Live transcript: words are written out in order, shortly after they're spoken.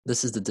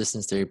This is the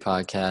Distance Theory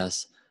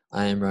Podcast.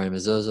 I am Ryan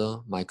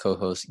Mazzozo, my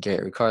co-host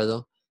Garrett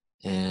Ricardo,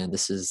 and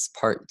this is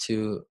part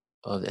 2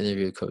 of the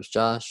interview with Coach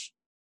Josh.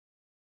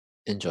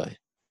 Enjoy.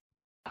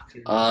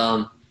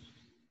 Because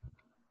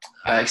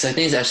I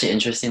think it's actually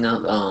interesting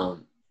though,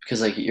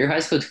 because like your high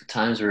school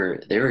times were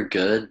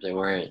good. They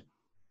weren't,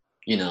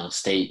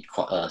 state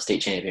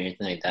champion or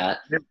anything like that.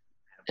 Yep.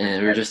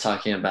 And we were just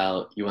talking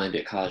about you want to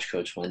be a college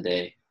coach one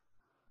day.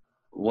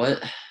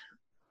 What,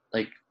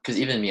 like, because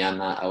even me,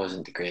 I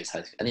wasn't the greatest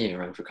high school. I didn't even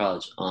run for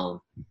college.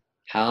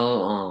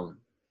 How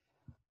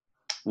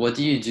what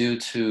do you do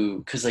to,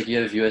 because like you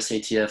have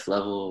USATF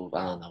level,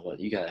 I don't know what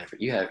you got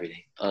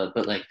everything.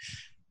 But like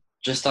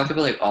just talk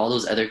about like all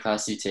those other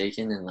classes you've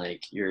taken and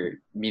like you're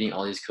meeting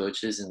all these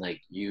coaches and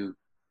like you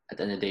at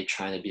the end of the day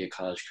trying to be a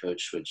college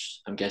coach, which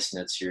I'm guessing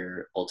that's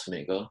your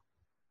ultimate goal.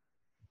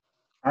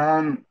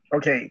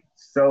 Okay,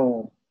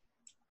 so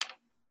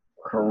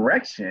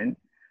correction.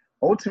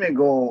 Ultimate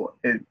goal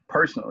is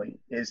personally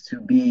is to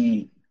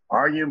be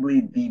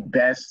arguably the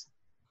best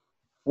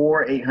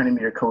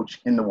 800-meter coach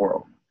in the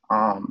world.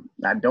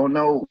 I don't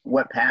know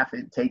what path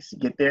it takes to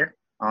get there.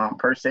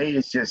 Per se,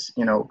 it's just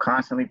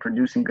constantly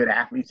producing good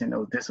athletes in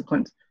those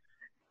disciplines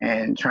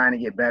and trying to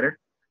get better.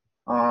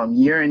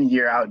 Year in,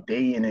 year out,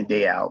 day in and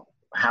day out.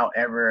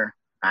 However,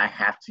 I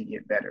have to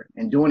get better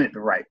and doing it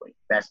the right way.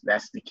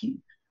 That's the key.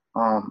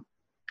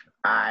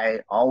 I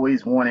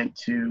always wanted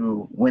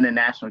to win a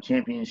national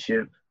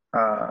championship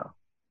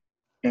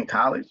in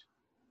college.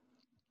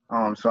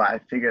 So I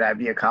figured I'd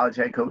be a college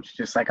head coach,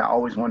 just like I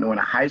always wanted to win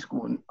a high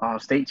school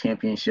state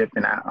championship,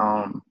 and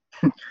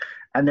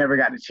I never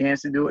got the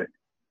chance to do it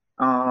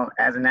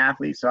as an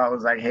athlete. So I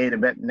was like, hey,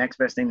 the next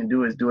best thing to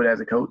do is do it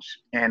as a coach.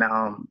 And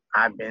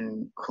I've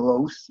been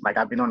close, like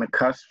I've been on the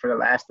cusp for the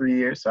last 3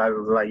 years. So I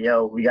was like,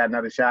 yo, we got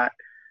another shot.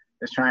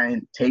 Let's try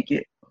and take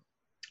it.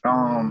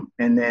 And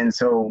then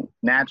so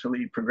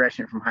naturally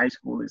progression from high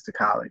school is to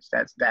college.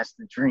 That's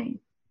the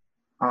dream.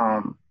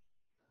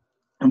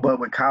 But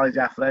with college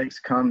athletics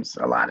comes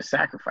a lot of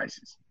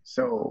sacrifices.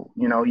 So,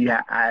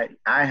 I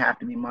have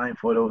to be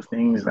mindful of those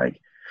things.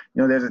 Like,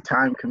 there's a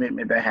time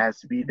commitment that has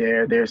to be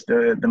there. There's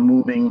the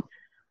moving,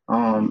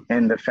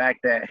 and the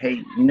fact that,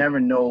 hey, you never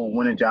know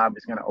when a job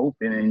is going to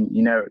open and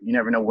you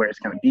never know where it's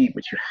going to be,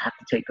 but you have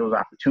to take those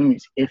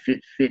opportunities if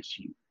it fits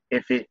you.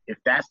 If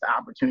that's the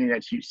opportunity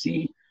that you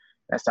see,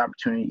 that's the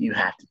opportunity you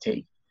have to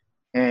take.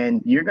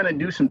 And you're going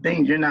to do some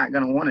things you're not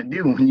going to want to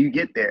do when you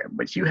get there,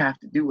 but you have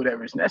to do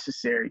whatever is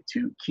necessary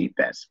to keep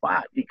that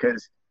spot,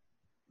 because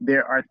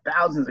there are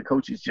thousands of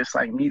coaches just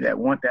like me that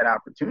want that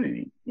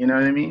opportunity. You know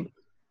what I mean?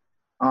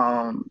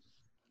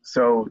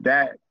 So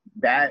that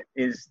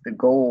is the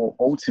goal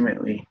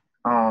ultimately.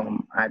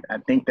 I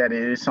think that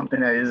it is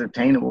something that is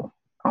obtainable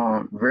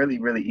really,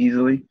 really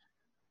easily.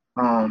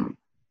 And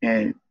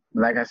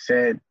like I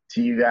said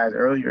to you guys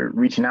earlier,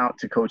 reaching out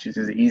to coaches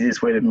is the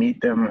easiest way to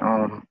meet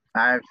them.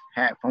 I've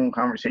had phone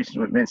conversations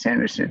with Vince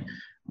Anderson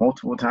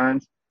multiple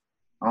times.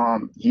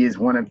 He is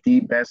one of the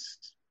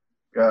best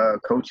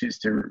coaches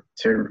to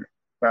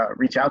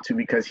reach out to,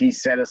 because he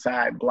set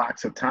aside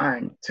blocks of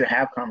time to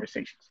have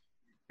conversations.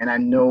 And I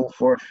know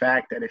for a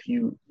fact that if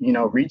you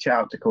reach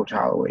out to Coach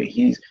Holloway,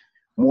 he's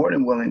more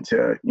than willing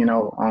to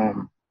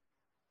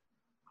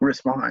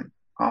respond.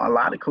 A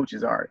lot of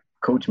coaches are.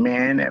 Coach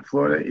Mann at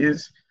Florida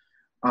is.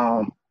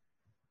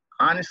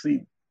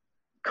 Honestly,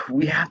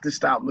 we have to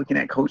stop looking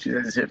at coaches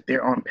as if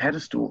they're on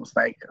pedestals.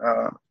 Like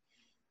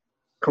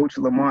Coach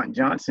Lamont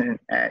Johnson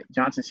at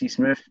Johnson C.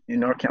 Smith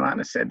in North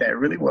Carolina said that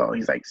really well.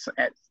 He's like,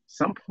 at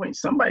some point,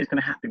 somebody's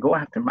going to have to go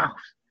after mouth.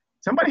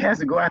 Somebody has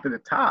to go after the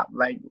top,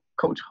 like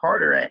Coach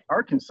Harder at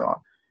Arkansas.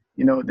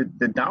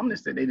 The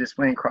dominance that they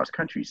display in cross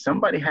country,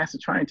 somebody has to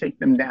try and take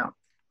them down,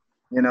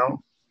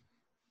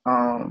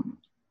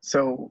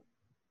 So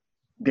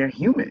they're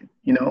human,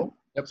 Yep.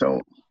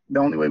 So the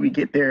only way we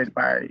get there is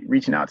by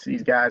reaching out to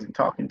these guys and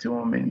talking to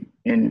them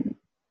and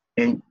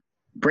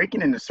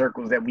breaking into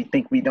circles that we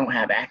think we don't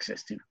have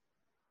access to,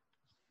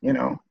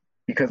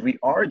 because we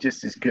are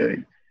just as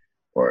good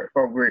or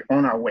we're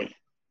on our way,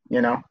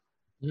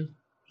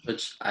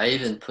 Which I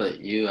even put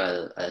you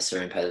at a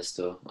certain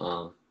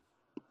pedestal,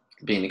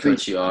 being the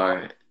coach you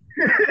are.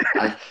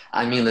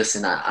 I mean,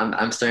 listen,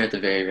 I'm starting at the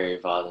very, very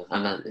bottom.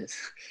 I'm not,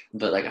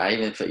 but like I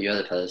even put you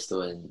at a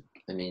pedestal, and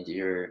I mean,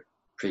 you're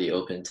pretty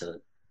open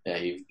to. Yeah,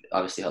 you've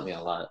obviously helped me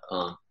a lot.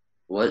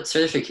 What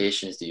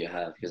certifications do you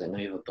have? Because I know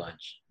you have a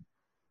bunch.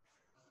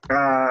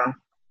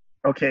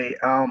 Okay.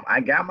 I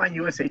got my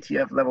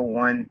USATF level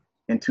 1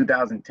 in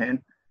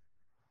 2010.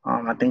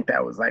 I think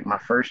that was like my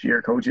first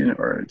year coaching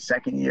or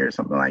second year,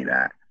 something like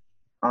that.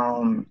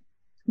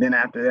 Then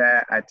after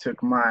that, I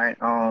took my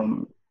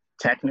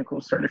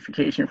technical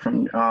certification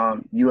from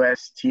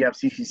USTF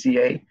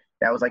CCCA.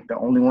 That was like the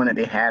only one that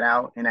they had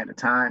out. And at the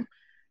time,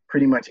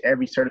 pretty much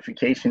every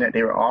certification that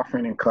they were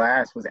offering in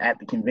class was at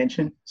the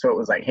convention. So it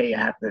was like, hey, I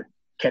have to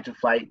catch a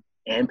flight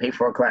and pay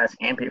for a class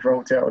and pay for a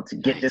hotel to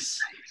get this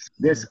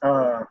this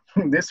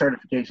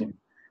certification.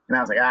 And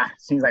I was like,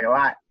 seems like a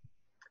lot.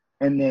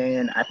 And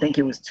then I think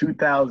it was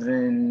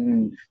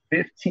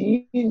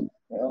 2015.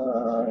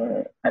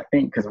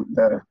 thing because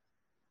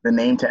the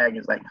name tag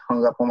is like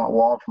hung up on my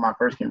wall for my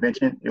first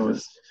convention. It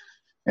was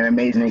an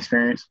amazing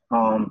experience.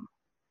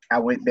 I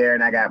went there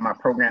and I got my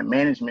program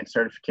management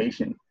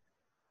certification.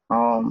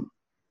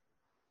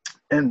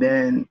 And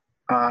then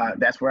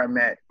that's where I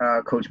met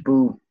Coach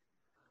Boo.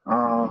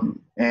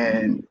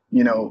 And,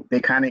 you know, they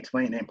kind of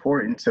explained the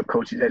importance of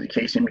coaches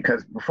education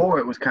because before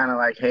it was kind of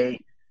like, hey,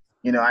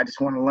 you know, I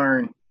just want to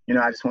learn, you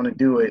know, I just want to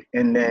do it.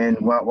 And then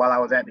while I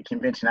was at the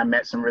convention, I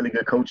met some really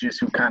good coaches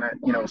who kind of,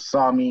 you know,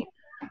 saw me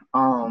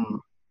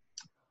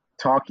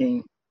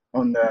talking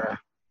on the,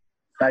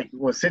 like,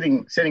 was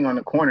sitting on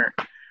the corner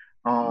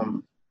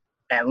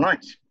at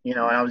lunch, you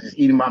know, and I was just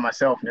eating by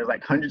myself. And there's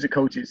like hundreds of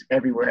coaches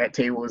everywhere at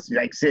tables,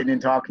 like sitting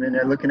and talking, and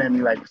they're looking at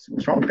me like,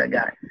 what's wrong with that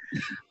guy?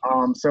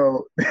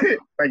 So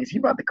like, is he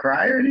about to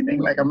cry or anything?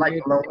 Like, I'm like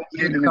the lonely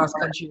kid in the cross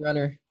country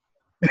runner.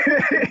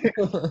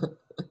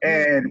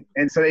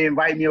 and so they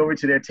invite me over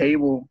to their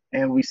table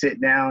and we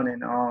sit down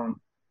and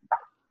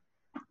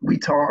we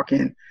talk,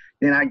 and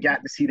then I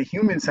got to see the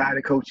human side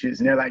of coaches,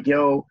 and they're like,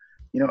 yo,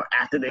 you know,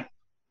 after the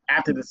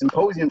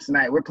symposium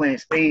tonight, we're playing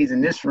spades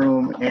in this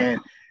room, and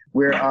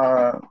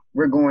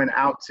we're going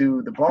out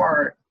to the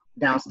bar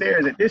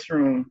downstairs at this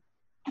room.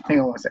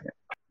 Hang on one second.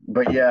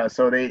 But yeah,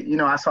 so they, you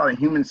know, I saw the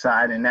human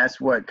side, and that's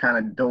what kind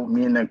of dove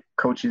me into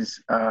coaches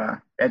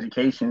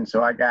education.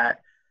 So I got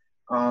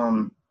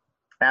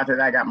after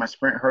that, I got my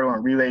sprint, hurdle,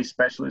 and relay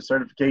specialist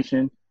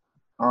certification,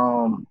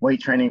 weight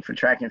training for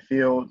track and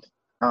field,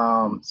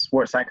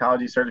 sports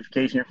psychology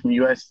certification from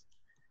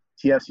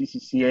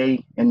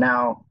USTFCCCA, and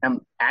now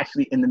I'm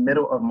actually in the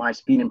middle of my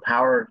speed and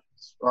power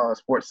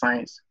sports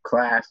science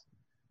class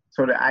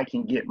so that I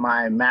can get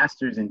my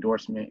master's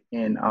endorsement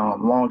in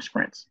long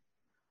sprints.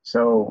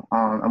 So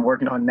I'm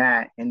working on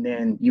that. And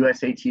then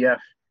USATF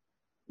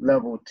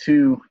level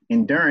 2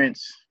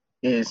 endurance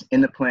is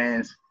in the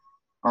plans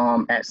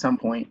at some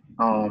point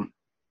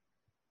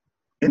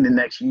in the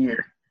next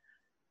year.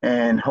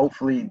 And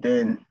hopefully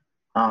then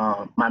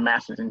my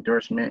master's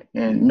endorsement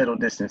in middle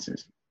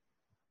distances.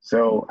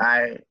 So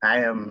I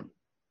am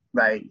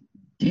like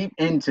deep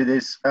into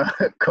this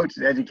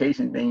coach's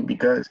education thing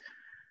because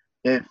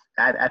if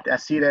I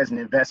see it as an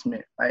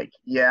investment. Like,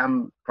 yeah,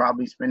 I'm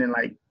probably spending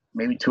like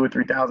maybe $2,000 or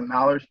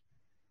 $3,000,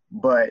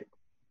 but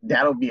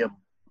that'll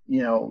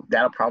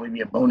probably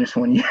be a bonus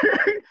one year.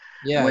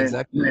 Yeah,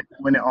 exactly.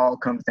 When it all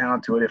comes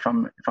down to it, if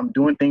I'm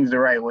doing things the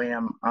right way,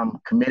 I'm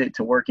committed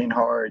to working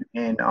hard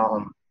and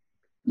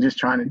just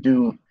trying to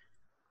do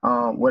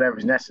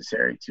whatever's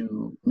necessary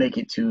to make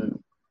it to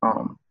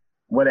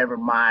whatever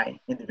my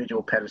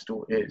individual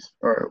pedestal is,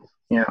 or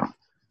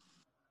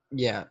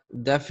Yeah,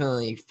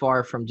 definitely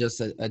far from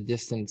just a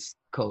distance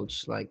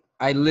coach. Like,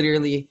 I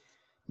literally,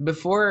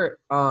 before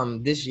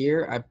this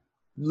year, I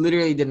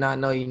literally did not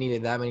know you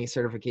needed that many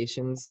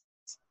certifications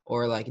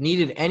or like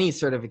needed any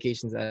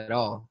certifications at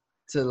all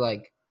to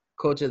like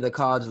coach at the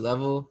college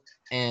level.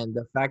 And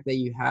the fact that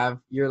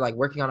you're like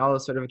working on all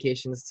those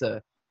certifications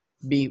to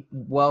be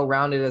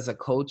well-rounded as a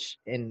coach,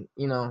 and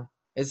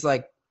it's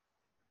like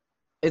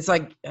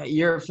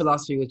your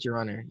philosophy with your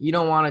runner. You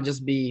don't want to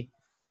just be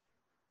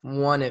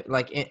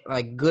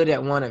like good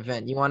at one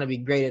event. You want to be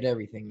great at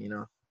everything,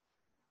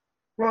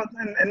 Well,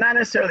 and not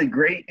necessarily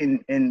great.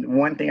 And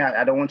one thing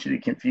I don't want you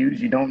to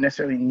confuse, you don't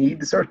necessarily need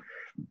the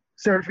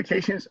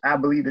certifications. I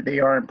believe that they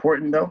are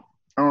important, though.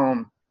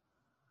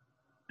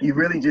 You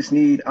really just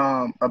need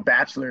a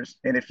bachelor's.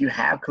 And if you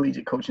have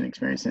collegiate coaching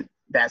experience,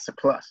 that's a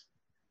plus.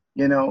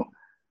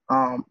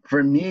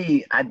 For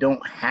me, I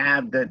don't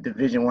have the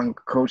Division I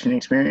coaching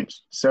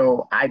experience.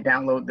 So I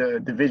download the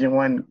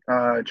Division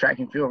I track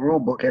and field rule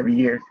book every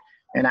year,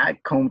 and I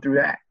comb through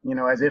that,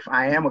 as if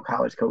I am a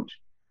college coach,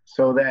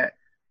 so that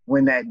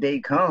when that day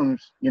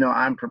comes,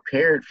 I'm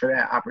prepared for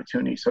that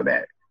opportunity, so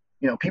that,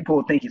 people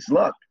will think it's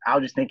luck.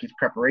 I'll just think it's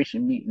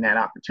preparation meeting that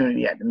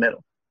opportunity at the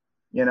middle,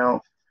 and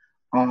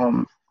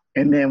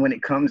then when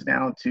it comes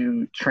down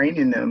to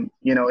training them,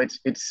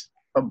 it's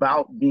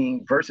about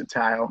being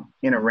versatile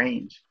in a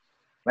range.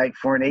 Like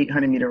for an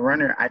 800-meter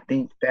runner, I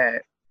think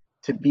that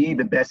to be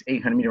the best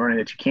 800-meter runner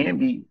that you can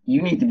be,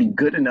 you need to be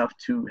good enough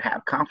to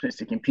have confidence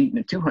to compete in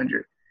the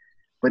 200,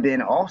 but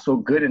then also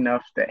good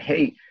enough that,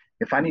 hey,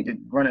 if I need to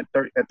run a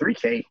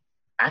 3K,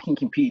 I can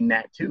compete in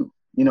that too.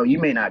 You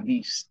may not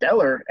be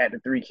stellar at the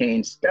 3K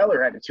and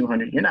stellar at the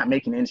 200. You're not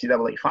making the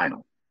NCAA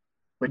final,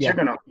 but you're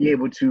going to be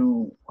able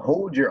to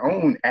hold your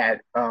own at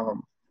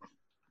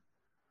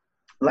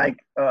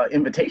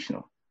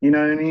invitational. You know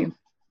what I mean?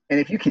 And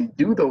if you can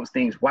do those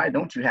things, why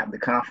don't you have the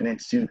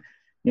confidence to,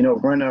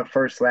 run a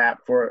first lap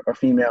for a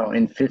female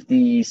in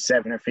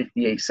 57 or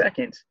 58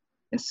 seconds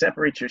and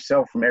separate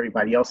yourself from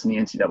everybody else in the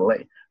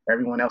NCAA or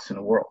everyone else in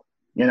the world,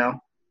 Yeah,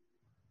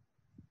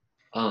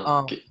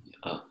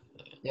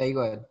 you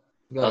go ahead.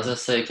 I was gonna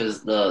say,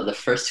 because the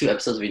first two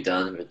episodes we've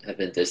done have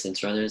been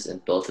distance runners,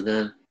 and both of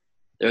them,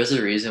 there was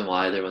a reason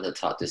why they're one of the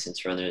top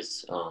distance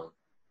runners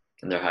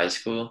in their high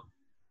school.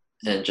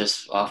 And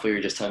just off what we were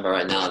just talking about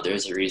right now,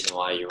 there's a reason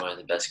why you're one of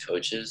the best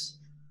coaches.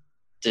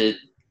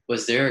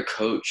 Was there a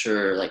coach,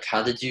 or like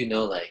how did you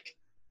know, like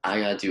I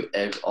gotta do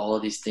all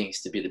of these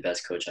things to be the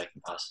best coach I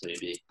can possibly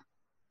be?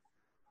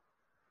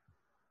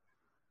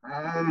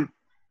 Um,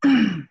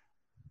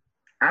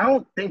 I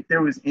don't think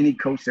there was any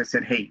coach that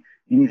said, "Hey,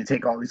 you need to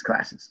take all these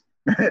classes."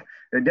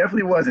 There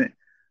definitely wasn't.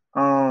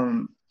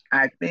 Um,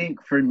 I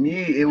think for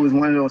me, it was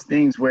one of those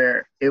things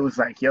where it was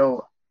like,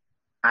 "Yo,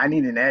 I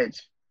need an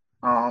edge,"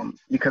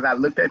 because I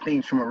looked at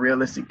things from a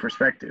realistic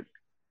perspective.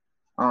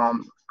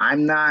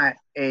 I'm not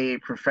a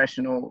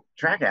professional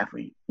track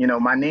athlete. You know,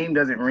 my name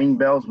doesn't ring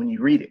bells when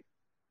you read it.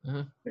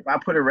 Mhm. If I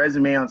put a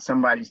resume on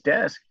somebody's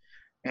desk,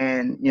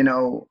 and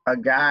a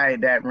guy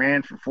that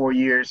ran for 4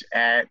 years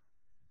at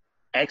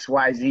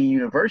XYZ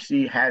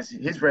University has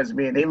his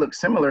resume and they look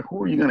similar,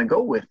 who are you going to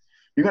go with?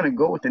 You're going to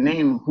go with the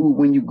name who,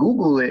 when you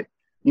Google it,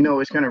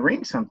 it's going to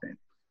ring something.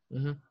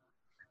 Mhm.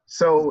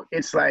 So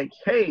it's like,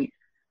 hey,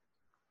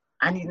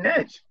 I need an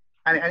edge.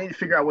 I need to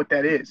figure out what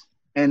that is.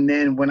 And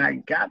then when I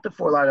got to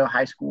Fort Lauderdale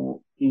High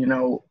School,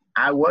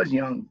 I was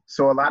young.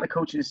 So a lot of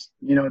coaches,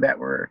 that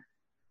were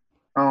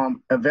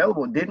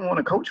available didn't want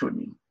to coach with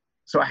me.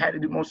 So I had to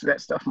do most of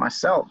that stuff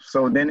myself.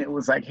 So then it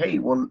was like, hey,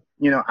 well,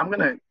 I'm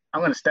gonna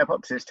step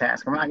up to this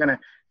task. I'm not gonna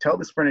tell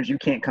the sprinters you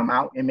can't come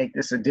out and make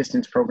this a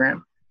distance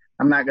program.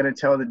 I'm not gonna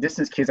tell the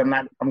distance kids I'm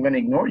gonna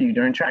ignore you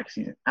during track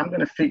season. I'm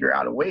gonna figure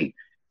out a way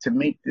to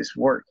make this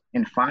work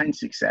and find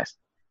success.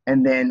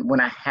 And then when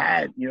I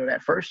had,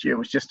 that first year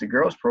was just a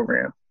girls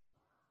program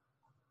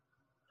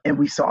and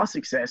we saw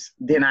success,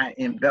 then I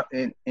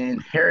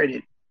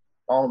inherited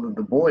all of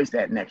the boys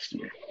that next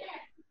year.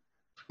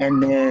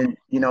 And then,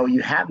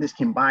 you have this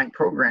combined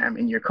program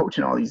and you're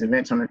coaching all these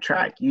events on the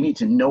track. You need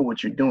to know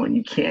what you're doing.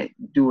 You can't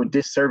do a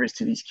disservice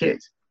to these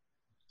kids.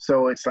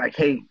 So it's like,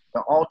 hey,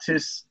 the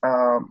Altus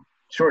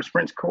short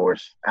sprints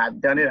course,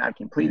 I've done it. I've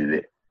completed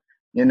it.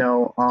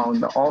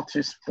 The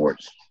Altus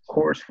sports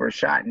course for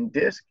shot and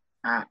disc,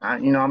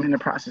 I'm in the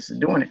process of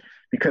doing it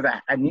because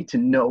I need to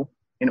know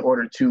in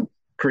order to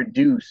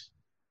produce.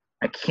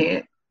 I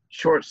can't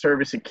short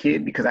service a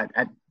kid because I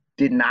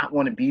did not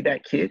want to be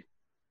that kid.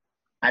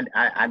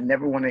 I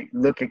never want to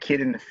look a kid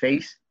in the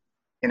face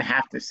and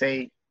have to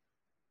say,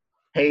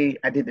 hey,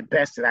 I did the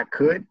best that I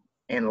could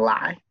and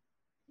lie.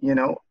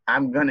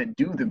 I'm going to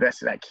do the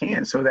best that I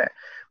can so that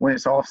when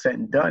it's all said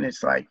and done,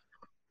 it's like,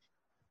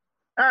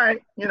 all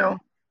right,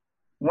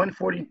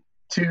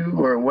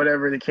 142 or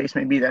whatever the case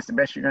may be, that's the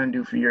best you're going to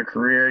do for your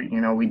career.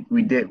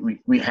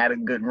 We had a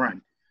good run.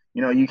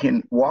 You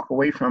can walk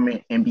away from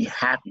it and be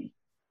happy.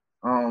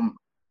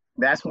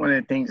 That's one of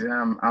the things that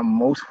I'm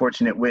most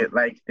fortunate with.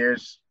 Like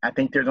I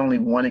think there's only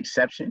one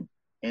exception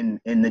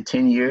in the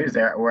 10 years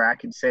where I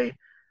could say,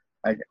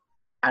 like,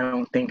 I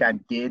don't think I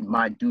did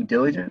my due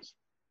diligence.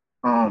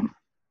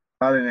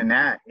 Other than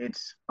that,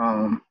 it's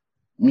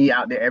me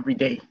out there every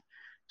day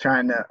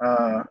trying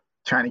to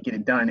get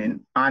it done.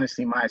 And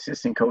honestly, my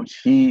assistant coach,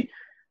 he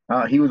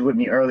was with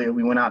me earlier.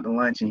 We went out to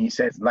lunch and he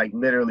said, like,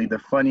 literally the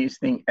funniest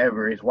thing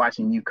ever is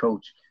watching you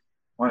coach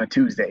on a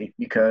Tuesday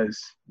because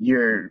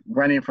you're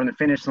running from the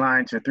finish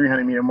line to the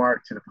 300-meter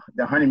mark to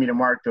the 100-meter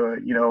mark to,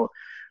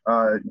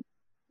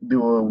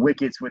 do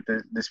wickets with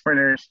the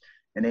sprinters.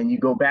 And then you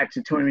go back to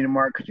the 200-meter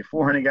mark because you're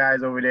 400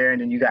 guys over there.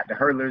 And then you got the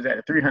hurdlers at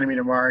the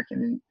 300-meter mark.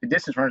 And then the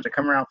distance runners are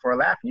coming around for a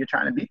lap and you're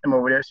trying to beat them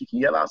over there so you can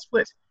yell out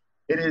splits.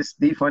 It is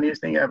the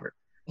funniest thing ever.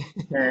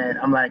 And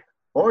I'm like,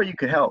 or you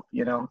could help,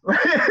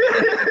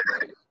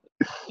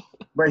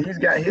 But he's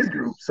got his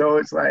group. So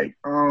it's like,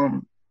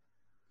 when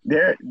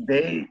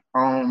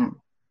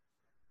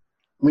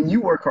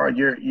you work hard,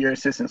 your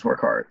assistants work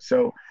hard.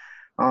 So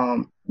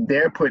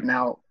they're putting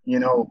out,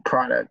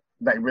 product,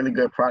 like really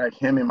good product,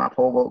 him and my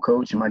pole vault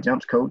coach and my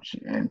jumps coach.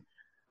 And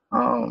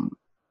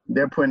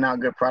they're putting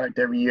out good product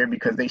every year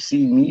because they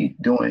see me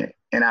doing it.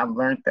 And I've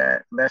learned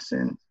that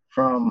lesson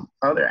from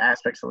other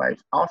aspects of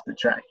life off the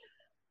track.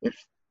 If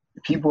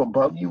people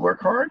above you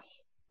work hard,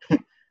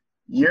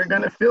 you're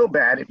going to feel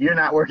bad if you're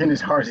not working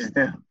as hard as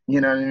them.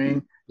 You know what I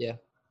mean? Yeah.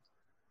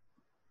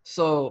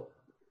 So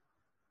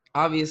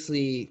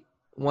obviously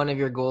one of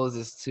your goals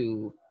is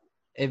to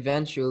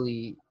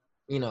eventually,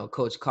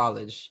 coach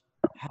college.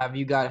 Have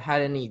you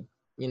had any,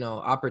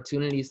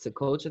 opportunities to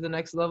coach at the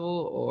next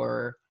level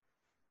or?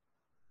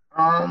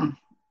 I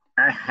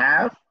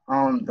have,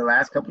 the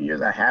last couple of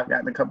years, I have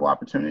gotten a couple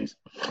opportunities.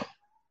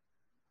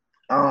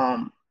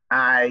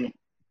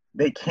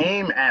 They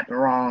came at the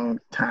wrong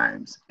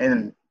times,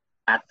 and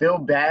I feel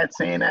bad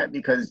saying that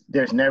because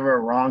there's never a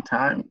wrong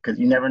time because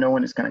you never know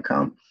when it's going to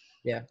come.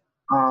 Yeah.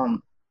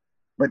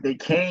 But they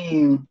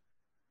came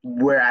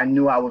where I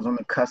knew I was on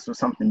the cusp of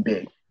something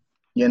big,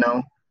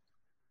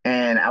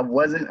 and I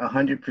wasn't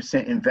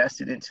 100%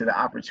 invested into the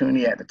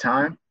opportunity at the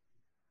time.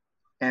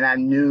 And I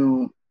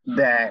knew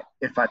that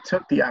if I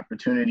took the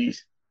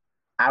opportunities,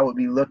 I would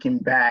be looking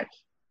back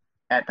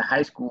at the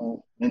high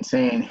school and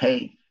saying,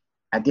 hey,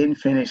 I didn't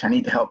finish. I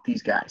need to help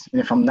these guys.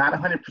 And if I'm not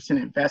 100%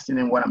 invested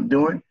in what I'm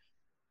doing,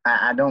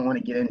 I don't want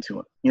to get into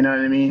it. You know what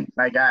I mean?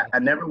 Like I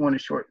never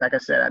want to like I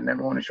said, I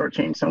never want to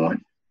shortchange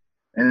someone.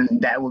 And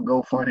that would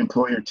go for an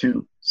employer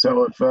too.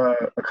 So if a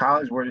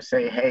college were to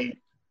say, hey,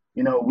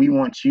 you know, we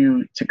want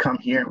you to come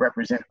here and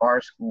represent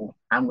our school.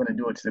 I'm going to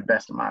do it to the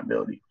best of my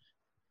ability.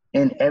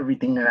 In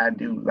everything that I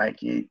do,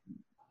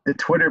 the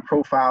Twitter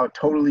profile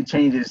totally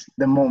changes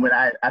the moment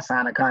I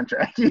sign a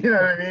contract. You know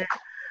what I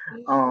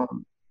mean?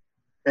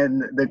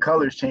 And the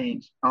colors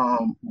change.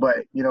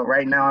 But, you know,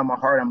 right now in my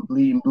heart, I'm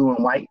bleeding blue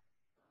and white.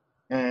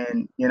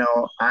 And, you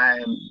know,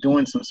 I'm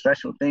doing some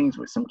special things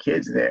with some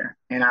kids there.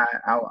 And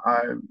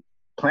I'm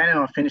planning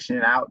on finishing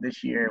it out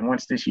this year. And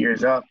once this year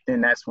is up, then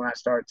that's when I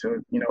start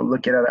to, you know,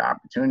 look at other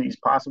opportunities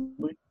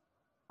possibly.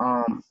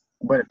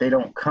 But if they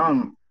don't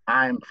come,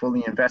 I'm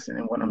fully invested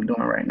in what I'm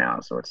doing right now.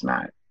 So it's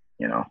not,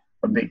 you know,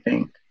 a big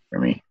thing for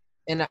me.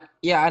 And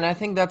yeah, and I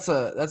think that's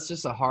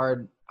just a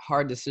hard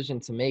decision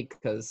to make,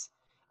 because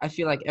I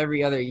feel like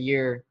every other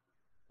year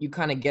you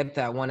kind of get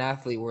that one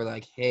athlete where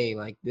like, hey,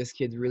 like this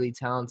kid's really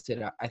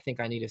talented. I think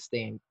I need to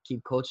stay and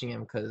keep coaching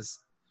him because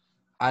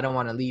I don't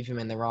want to leave him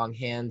in the wrong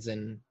hands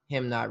and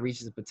him not reach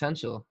his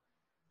potential.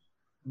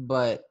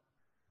 But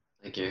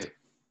Like you.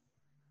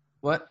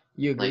 What?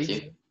 You agree? Like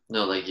you?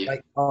 No, like you.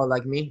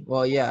 Like me?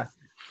 Well, yeah.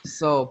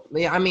 So,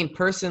 yeah, I mean,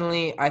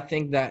 personally, I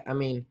think that, I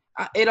mean,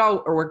 it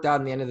all worked out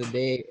in the end of the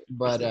day.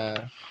 But,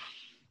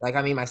 like,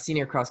 I mean, my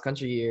senior cross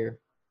country year,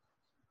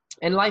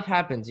 and life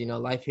happens, you know,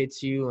 life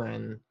hits you.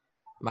 And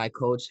my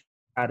coach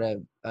had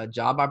a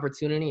job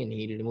opportunity and he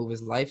needed to move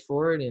his life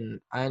forward. And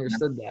I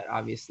understood that,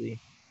 obviously.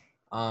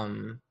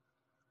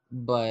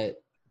 But,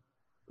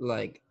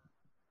 like,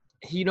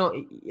 you know,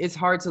 it's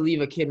hard to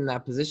leave a kid in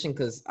that position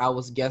because I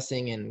was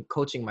guessing and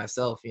coaching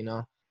myself, you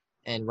know,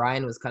 and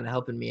Ryan was kind of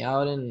helping me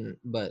out.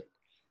 But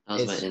that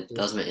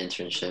was my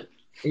internship.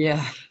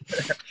 Yeah.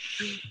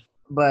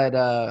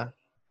 But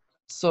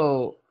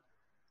so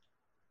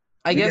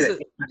I guess get an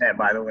A for that,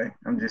 by the way.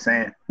 I'm just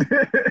saying.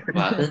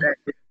 Wow.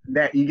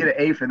 that you get an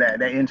A for that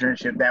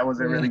internship. That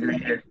was a really good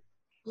year.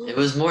 It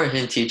was more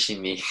him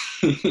teaching me.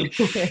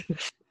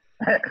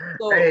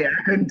 Hey,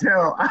 I couldn't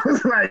tell. I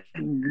was like,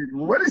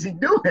 what is he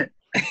doing?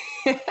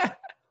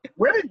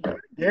 Where did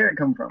Garrett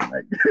come from?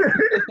 Like,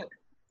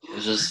 it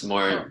was just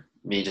more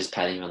me just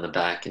patting him on the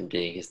back and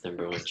being his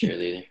number one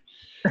cheerleader.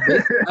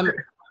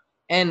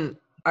 And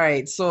all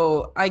right,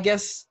 so I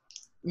guess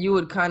you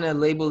would kind of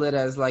label it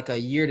as like a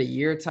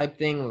year-to-year type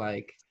thing.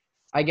 Like,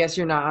 I guess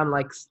you're not on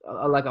like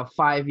a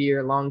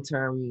 5-year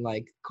long-term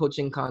like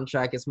coaching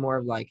contract. It's more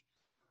of like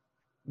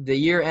the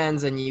year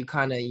ends and you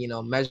kind of, you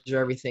know, measure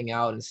everything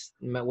out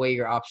and weigh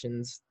your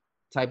options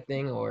type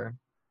thing, or?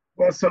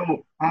 Well,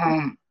 so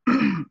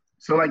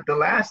so like the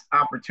last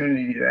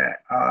opportunity that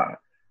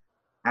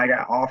I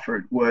got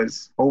offered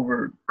was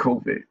over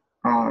COVID.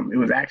 It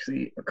was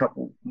actually a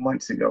couple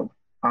months ago.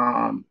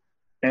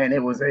 And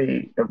it was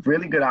a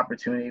really good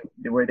opportunity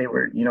where they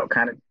were, you know,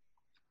 kind of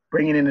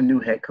bringing in a new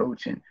head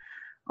coach. And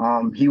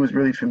he was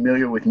really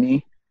familiar with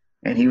me.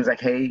 And he was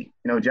like, hey, you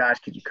know, Josh,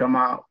 could you come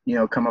out, you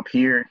know, come up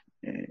here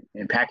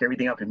and pack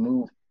everything up and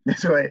move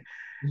this way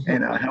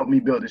and help me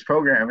build this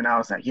program. And I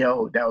was like,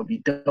 yo, that would be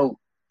dope.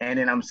 And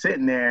then I'm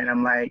sitting there and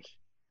I'm like,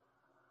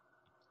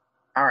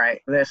 all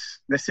right, let's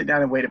sit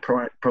down and weigh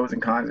the pros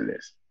and cons of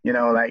this. You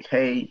know, like,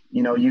 hey,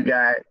 you know, you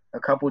got a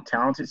couple of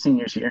talented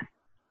seniors here.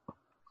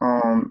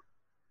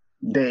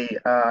 They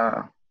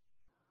have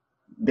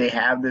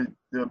the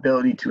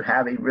ability to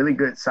have a really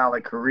good,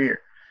 solid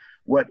career.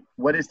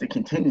 What is the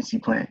contingency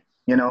plan?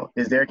 You know,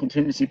 is there a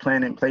contingency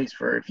plan in place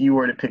for if you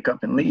were to pick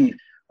up and leave,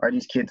 are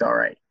these kids all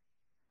right?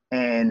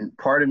 And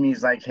part of me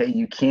is like, hey,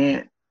 you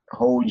can't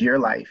hold your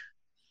life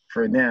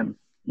for them,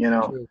 you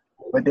know.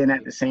 But then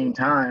at the same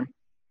time,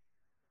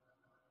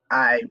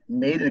 I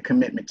made a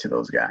commitment to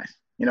those guys.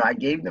 You know, I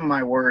gave them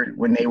my word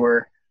when they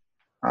were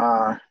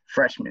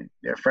freshmen,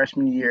 their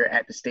freshman year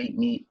at the state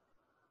meet.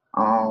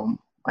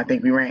 I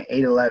think we ran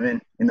 8:11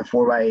 in the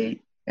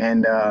 4x8,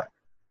 and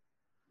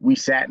we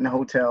sat in the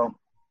hotel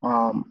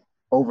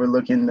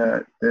overlooking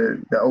the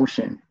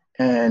ocean.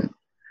 And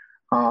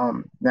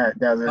that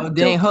was oh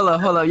dang, hold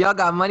up, y'all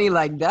got money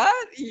like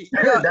that?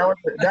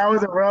 that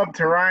was a rub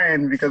to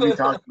Ryan because we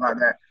talked about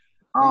that.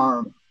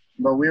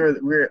 But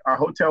our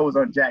hotel was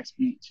on Jack's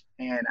Beach,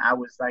 and I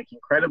was like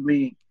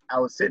I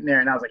was sitting there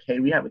and I was like, hey,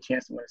 we have a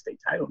chance to win a state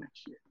title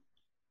next year.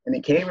 And they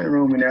came in the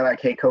room and they're like,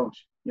 hey,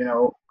 coach, you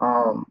know,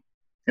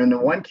 and the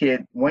one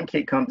kid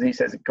comes and he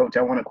says, coach,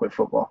 I want to quit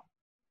football.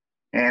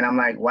 And I'm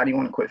like, why do you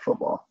want to quit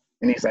football?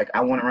 And he's like,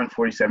 I want to run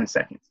 47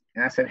 seconds.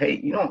 And I said,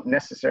 hey, you don't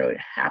necessarily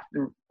have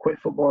to quit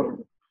football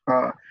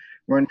to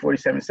run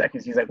 47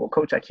 seconds. He's like, well,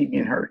 coach, I keep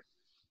getting hurt.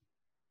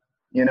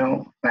 You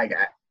know, like,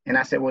 and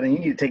I said, well, then you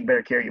need to take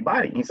better care of your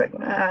body. And he's like,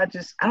 well, I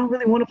don't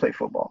really want to play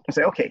football. I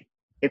said, okay,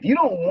 if you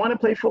don't want to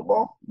play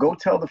football, go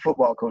tell the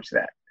football coach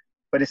that.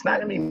 But it's not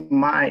going to be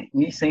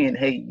me saying,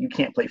 hey, you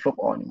can't play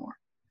football anymore.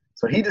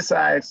 So he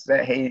decides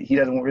that, hey, he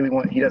doesn't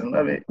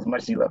love it as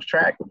much as he loves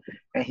track.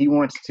 And he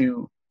wants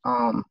to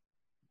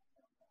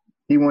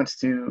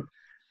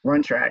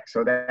run track.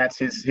 So that's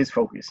his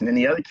focus. And then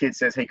the other kid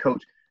says, hey,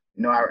 coach,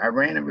 you know, I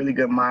ran a really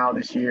good mile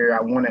this year.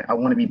 I want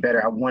to be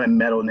better. I want to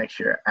medal next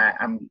year.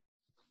 I'm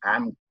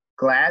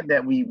glad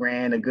that we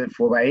ran a good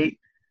 4x8,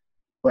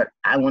 but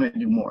I want to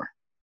do more.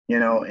 you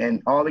know,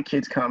 and all the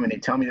kids come and they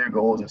tell me their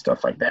goals and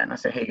stuff like that. And I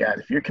say, hey guys,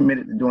 if you're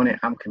committed to doing it,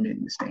 I'm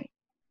committed to staying.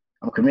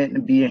 I'm committed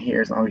to being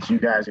here as long as you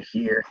guys are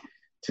here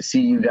to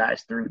see you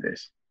guys through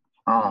this.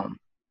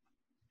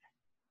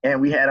 And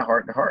we had a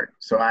heart to heart.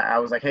 So I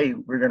was like, hey,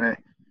 we're gonna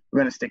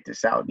stick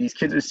this out. These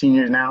kids are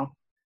seniors now.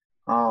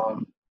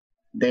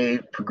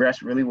 They've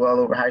progressed really well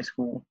over high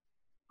school.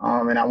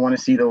 And I want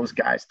to see those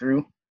guys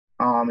through.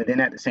 And then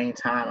at the same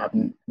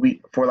time,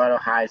 Fort Lauderdale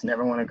High has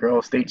never won a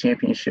girls' state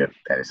championship.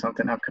 That is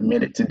something I'm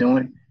committed to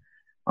doing.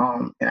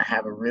 And I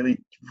have a really,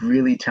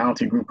 really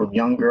talented group of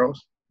young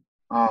girls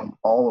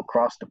all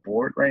across the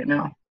board right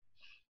now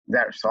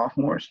that are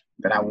sophomores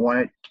that I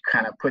want to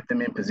kind of put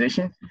them in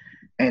position.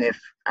 And if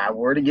I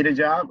were to get a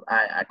job,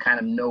 I kind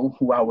of know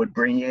who I would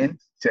bring in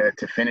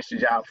to finish the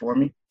job for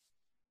me.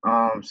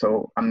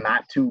 So I'm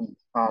not too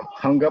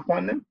hung up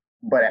on them.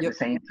 But at the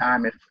same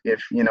time,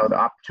 if you know, the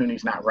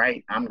opportunity's not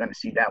right, I'm going to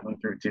see that one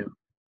through too.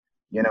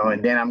 You know,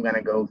 and then I'm going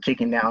to go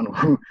kicking down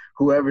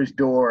whoever's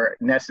door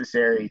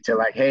necessary to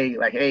like, hey,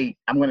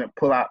 I'm going to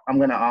pull out,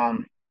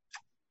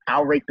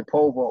 I'll rake the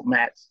pole vault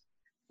mats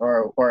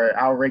or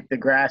I'll rake the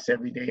grass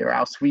every day, or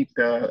I'll sweep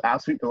the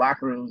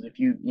locker rooms if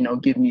you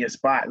give me a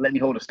spot. Let me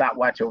hold a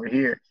stopwatch over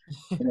here,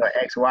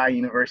 at XY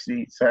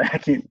University, so I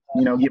can,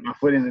 get my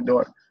foot in the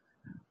door.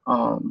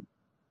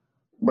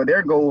 But there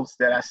are goals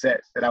that I set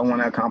that I want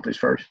to accomplish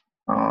first.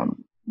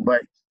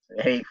 But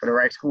hey, for the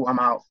right school, I'm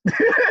out.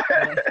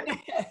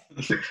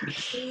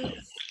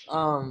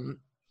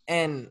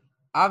 And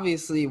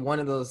obviously one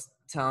of those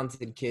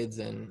talented kids,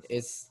 and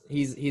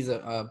he's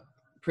a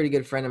pretty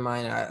good friend of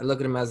mine. I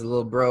look at him as a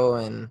little bro,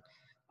 and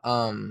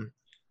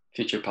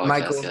future podcast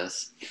Michael,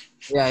 guest.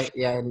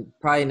 Yeah, and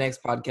probably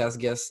next podcast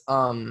guest.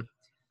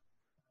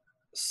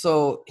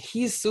 So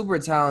he's super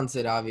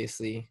talented,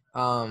 obviously.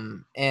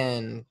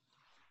 And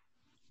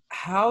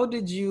how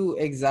did you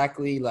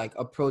exactly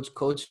approach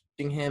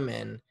coaching him,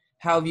 and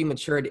how have you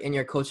matured in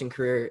your coaching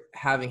career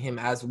having him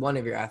as one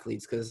of your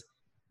athletes? Because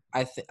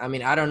I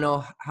don't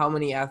know how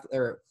many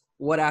or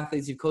what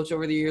athletes you've coached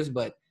over the years,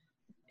 but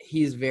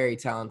he's very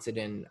talented,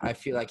 and I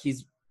feel like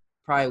he's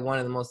probably one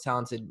of the most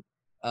talented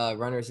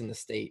runners in the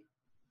state.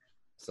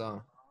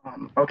 So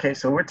okay,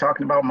 so we're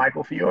talking about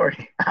Michael Fiore,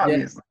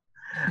 obviously.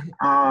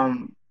 Yes.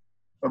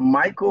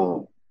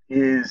 Michael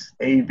is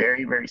a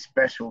very, very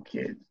special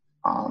kid.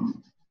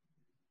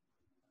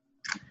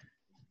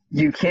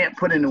 You can't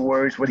put into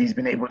words what he's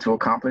been able to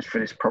accomplish for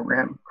this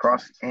program,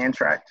 cross and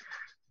track.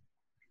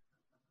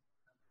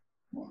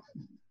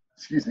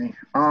 Excuse me.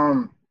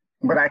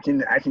 But I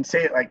can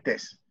say it like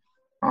this.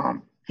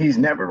 He's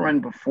never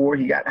run before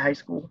he got to high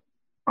school,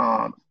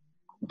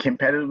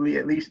 competitively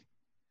at least.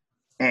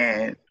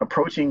 And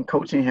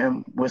coaching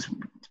him was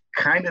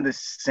kind of the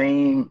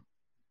same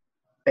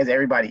as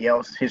everybody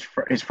else, his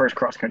first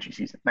cross-country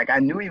season. Like, I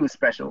knew he was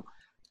special.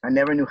 I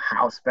never knew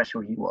how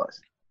special he was.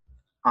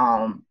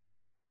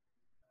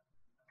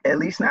 At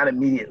least not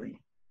immediately.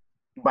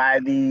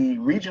 By the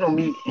regional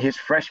meet his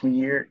freshman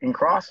year in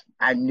cross,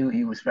 I knew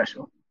he was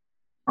special.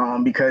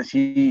 Because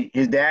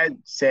his dad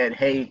said,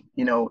 hey,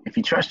 if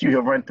he trusts you,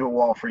 he'll run through a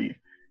wall for you.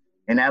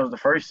 And that was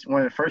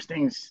one of the first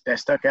things that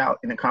stuck out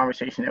in the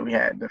conversation that we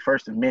had, the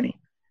first of many.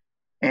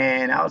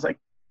 And I was like,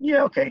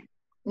 yeah, okay.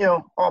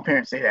 All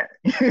parents say that,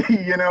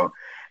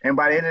 And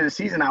by the end of the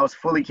season, I was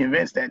fully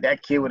convinced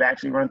that kid would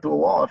actually run through a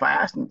wall if I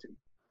asked him to.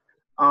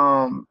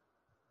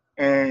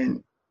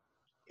 And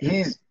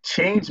he's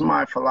changed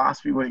my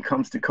philosophy when it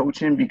comes to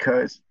coaching,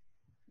 because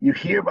you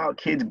hear about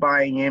kids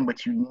buying in,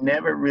 but you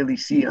never really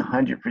see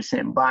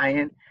 100%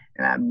 buy-in.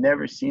 And I've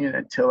never seen it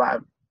until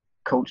I've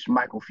coached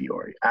Michael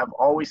Fiore. I've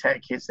always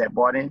had kids that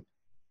bought in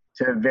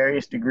to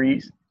various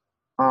degrees.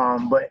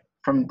 But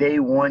from day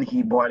one,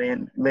 he bought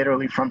in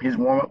literally from his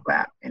warm-up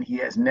lap, and he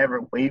has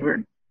never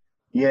wavered.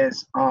 He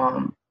has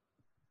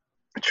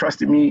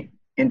trusted me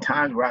in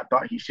times where I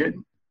thought he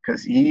shouldn't,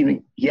 because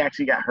he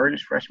actually got hurt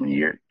his freshman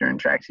year during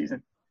track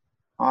season.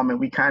 And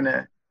we kind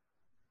of,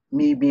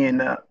 me being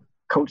the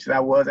coach that I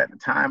was at the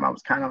time, I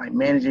was kind of like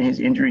managing his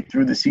injury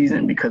through the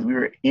season, because we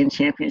were in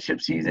championship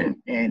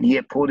season and he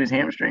had pulled his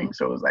hamstring.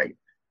 So it was like,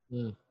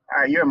 all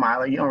right, you're a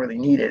miler. You don't really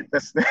need it.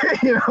 Let's,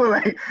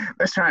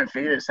 let's try and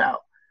figure this out.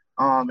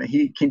 And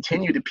he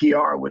continued to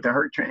PR with a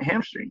hurt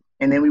hamstring.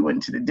 And then we went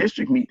into the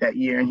district meet that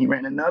year and he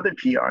ran another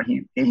PR,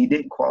 and he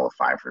didn't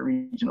qualify for a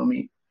regional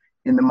meet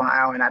in the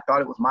mile. And I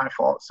thought it was my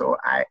fault. So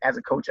as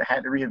a coach, I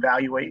had to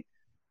reevaluate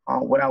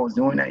what I was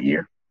doing that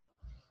year.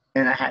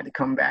 And I had to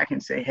come back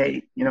and say,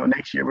 hey,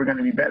 next year we're going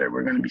to be better.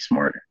 We're going to be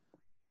smarter.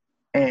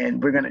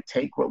 And we're going to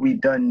take what we've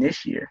done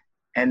this year,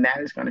 and that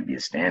is going to be a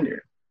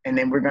standard. And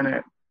then we're going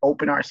to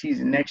open our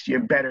season next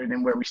year better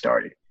than where we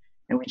started.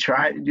 And we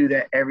try to do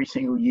that every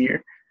single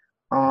year.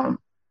 And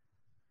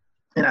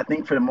I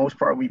think for the most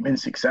part, we've been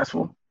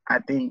successful. I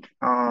think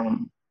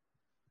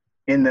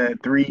in the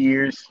 3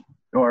 years,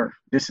 or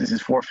this is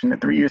his fourth, in the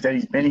 3 years that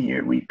he's been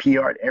here, we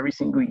PR'd every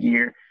single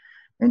year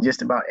in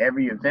just about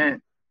every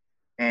event.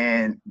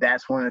 And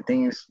that's one of the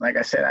things, like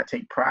I said, I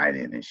take pride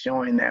in, is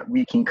showing that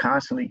we can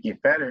constantly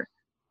get better.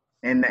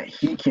 and that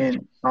he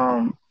can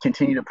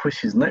continue to push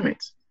his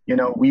limits.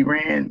 We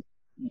ran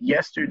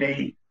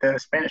yesterday the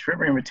Spanish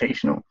River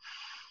Invitational.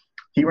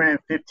 He ran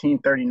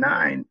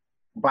 15:39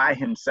 by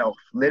himself,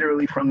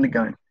 literally from the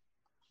gun.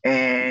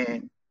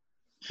 And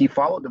he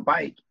followed the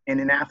bike. And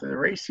then after the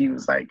race, he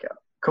was like,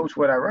 Coach,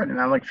 what I run?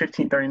 And I'm like,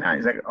 15:39.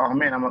 He's like, oh,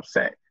 man, I'm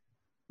upset.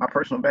 My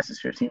personal best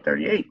is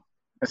 15:38.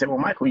 I said, well,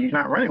 Michael, you're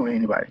not running with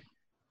anybody.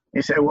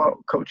 He said,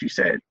 well, Coach, you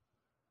said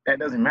that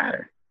doesn't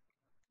matter.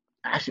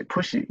 I should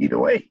push it either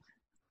way.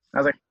 I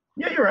was like,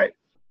 yeah, you're right.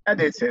 I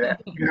did say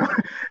that.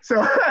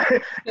 So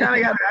I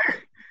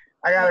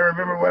gotta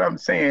remember what I'm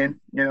saying,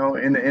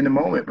 in the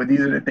moment. But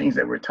these are the things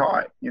that we're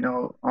taught,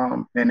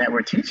 and that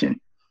we're teaching,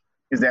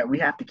 is that we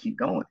have to keep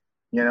going.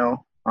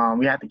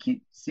 We have to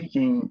keep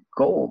seeking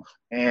goals.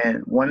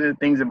 And one of the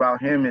things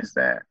about him is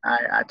that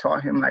I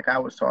taught him like I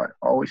was taught: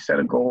 always set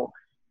a goal,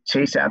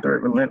 chase after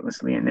it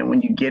relentlessly, and then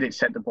when you get it,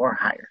 set the bar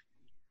higher.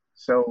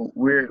 So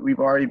we've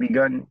already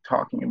begun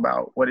talking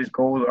about what his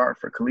goals are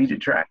for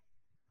collegiate track.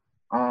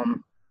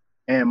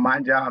 And my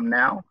job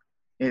now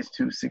is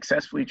to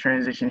successfully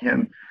transition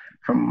him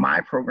from my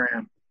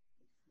program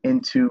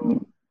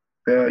into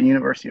the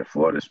University of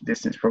Florida's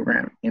distance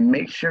program and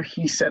make sure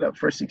he's set up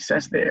for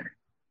success there,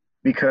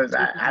 because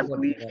I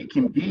believe he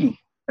can be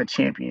a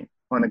champion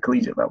on the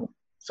collegiate level.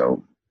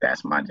 So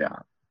that's my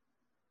job.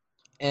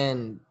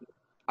 And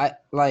I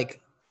like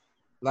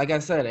I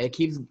said, it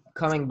keeps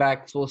coming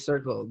back full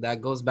circle.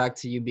 That goes back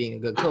to you being a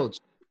good coach,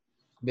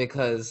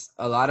 because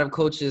a lot of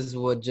coaches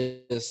would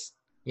just,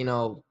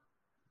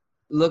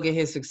 look at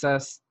his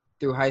success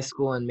through high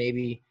school and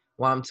maybe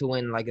want him to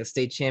win like a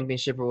state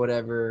championship or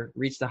whatever,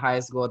 reach the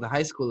highest goal at the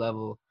high school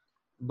level,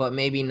 but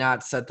maybe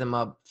not set them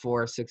up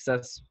for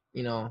success,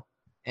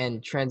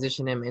 and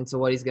transition him into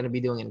what he's going to be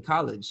doing in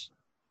college.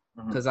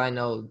 Because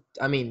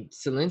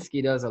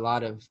Solinsky does a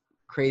lot of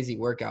crazy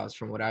workouts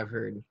from what I've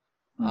heard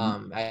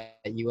at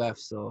UF.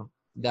 So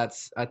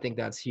I think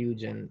that's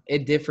huge, and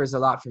it differs a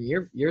lot from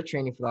your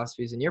training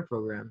philosophies in your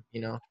program,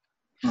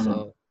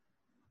 So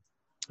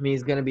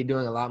he's going to be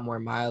doing a lot more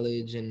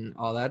mileage and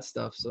all that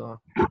stuff. So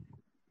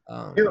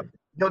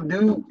he'll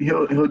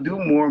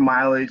do more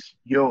mileage.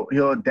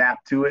 He'll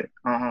adapt to it.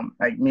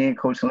 Like me and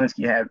Coach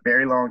Solinsky had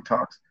very long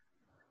talks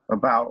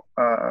about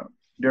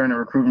during the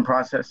recruiting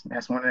process.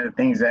 That's one of the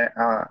things that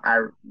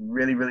I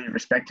really, really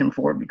respect him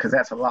for, because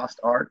that's a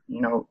lost art,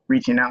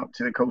 reaching out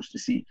to the coach to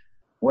see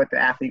what the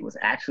athlete was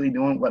actually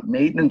doing, what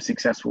made them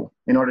successful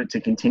in order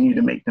to continue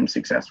to make them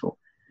successful.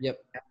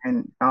 Yep.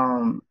 And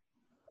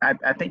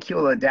I think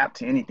he'll adapt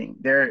to anything.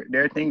 There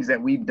are things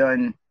that we've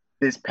done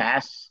this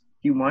past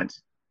few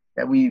months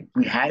that we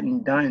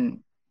hadn't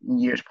done in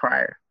years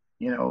prior.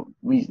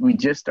 We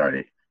just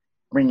started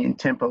bringing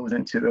tempos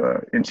into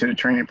the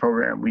training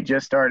program. We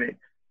just started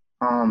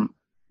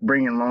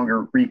bringing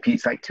longer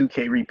repeats, like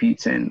 2K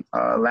repeats in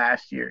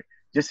last year,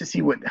 just to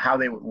see how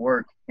they would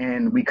work.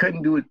 And we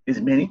couldn't do it as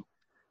many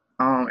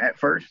at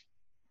first.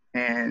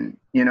 And,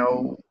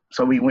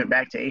 so we went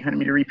back to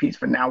 800-meter repeats,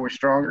 but now we're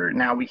stronger.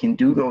 Now we can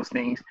do those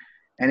things.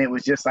 And it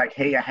was just like,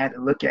 hey, I had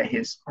to look at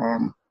his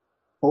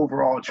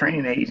overall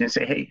training age and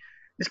say, hey,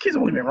 this kid's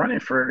only been running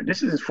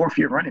this is his fourth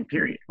year running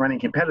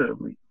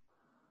competitively.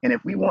 And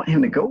if we want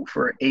him to go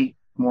for 8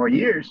 more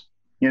years,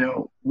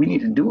 we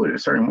need to do it a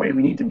certain way.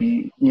 We need to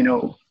be,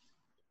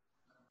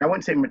 I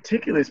wouldn't say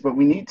meticulous, but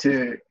we need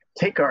to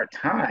take our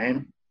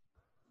time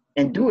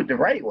and do it the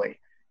right way.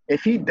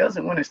 If he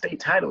doesn't win a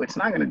state title, it's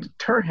not going to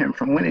deter him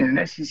from winning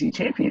an SEC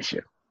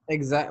championship.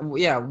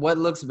 Exactly. Yeah. What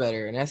looks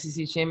better, an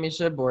SEC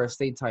championship or a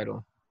state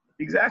title?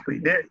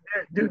 Exactly.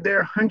 There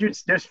are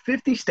hundreds. There's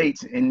 50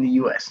 states in the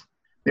U.S.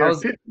 There are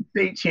 50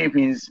 state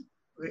champions.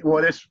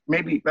 Well, let's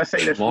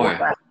say there's more.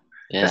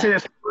 Let's say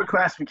there's 4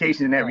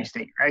 classifications in every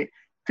state, right?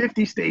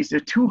 50 states.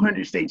 There's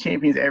 200 state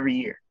champions every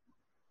year.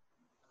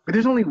 But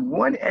there's only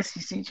one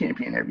SEC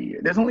champion every year.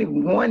 There's only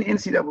one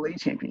NCAA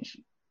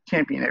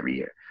champion every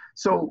year.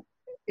 So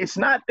it's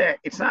not that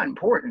it's not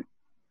important.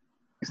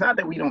 It's not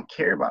that we don't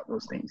care about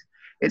those things.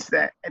 It's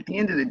that at the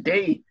end of the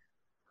day,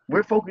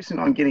 we're focusing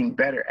on getting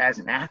better as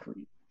an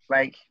athlete.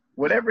 Like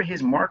whatever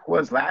his mark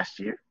was last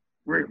year,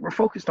 we're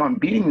focused on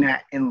beating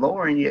that and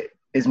lowering it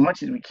as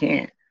much as we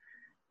can.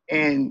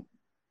 And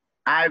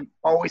I've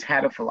always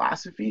had a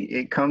philosophy.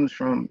 It comes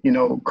from,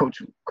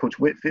 Coach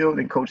Whitfield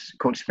and Coach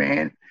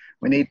Spann.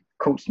 When they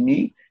coached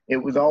me, it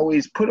was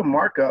always put a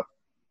mark up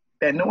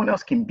that no one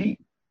else can beat.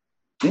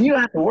 Then you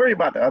don't have to worry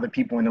about the other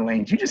people in the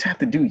lanes. You just have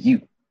to do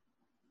you,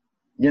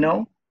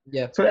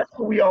 Yeah. So that's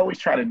what we always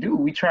try to do.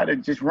 We try to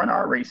just run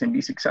our race and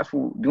be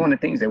successful doing the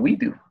things that we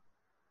do.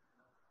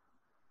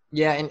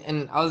 Yeah,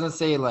 and I was going to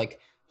say, like,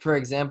 for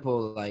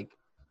example, like,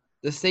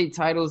 the state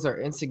titles are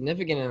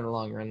insignificant in the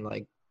long run.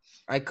 Like,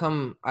 I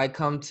come to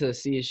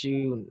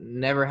CSU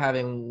never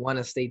having won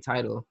a state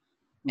title,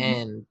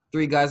 and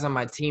 3 guys on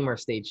my team are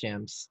state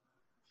champs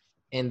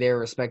in their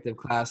respective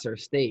class or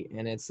state.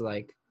 And it's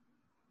like,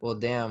 well,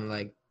 damn,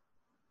 like,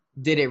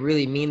 did it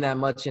really mean that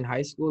much in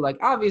high school? Like,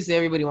 obviously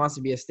everybody wants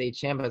to be a state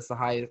champ. It's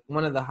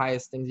one of the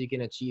highest things you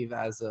can achieve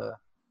as a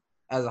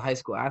high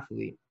school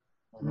athlete.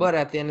 But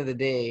at the end of the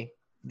day,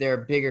 they're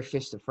bigger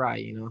fish to fry,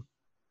 you know?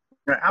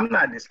 I'm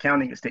not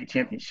discounting a state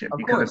championship,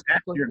 because if Of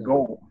that's course your not.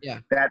 goal, Yeah.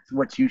 that's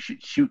what you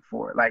should shoot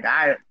for. Like,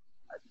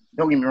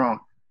 don't get me wrong,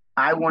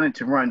 I wanted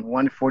to run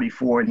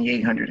 144 in the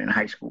 800 in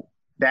high school.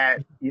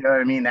 That, you know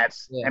what I mean? That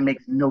Yeah.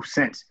 makes no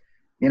sense.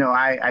 You know,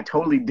 I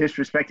totally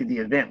disrespected the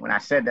event when I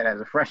said that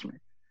as a freshman.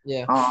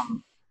 Yeah.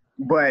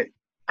 But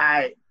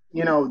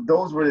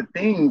those were the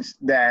things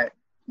that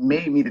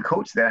made me the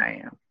coach that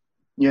I am.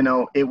 You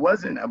know, it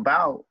wasn't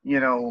about,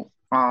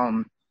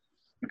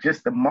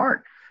 just the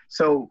mark.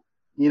 So,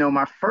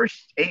 my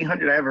first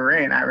 800 I ever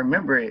ran, I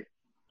remember it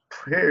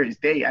clear as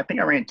day. I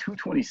think I ran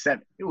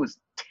 227. It was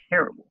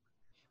terrible.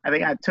 I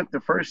think I took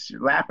the first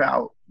lap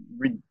out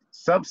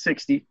sub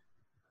 60,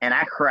 and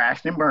I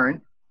crashed and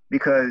burned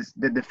because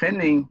the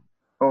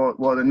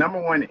the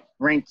number one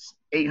ranked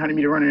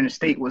 800-meter runner in the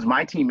state was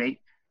my teammate,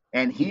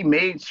 and he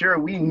made sure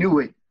we knew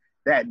it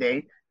that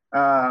day.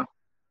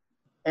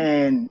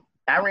 And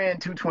I ran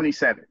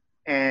 227.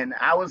 And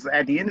I was,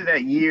 at the end of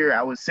that year,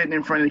 I was sitting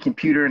in front of the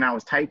computer and I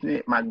was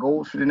typing my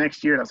goals for the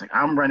next year. And I was like,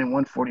 I'm running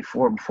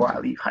 144 before I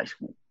leave high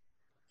school.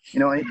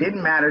 It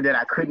didn't matter that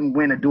I couldn't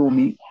win a dual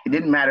meet. It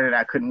didn't matter that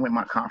I couldn't win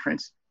my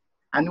conference.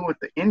 I knew what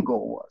the end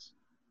goal was.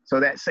 So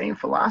that same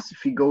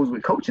philosophy goes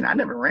with coaching. I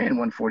never ran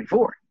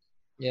 144.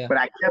 Yeah. But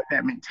I kept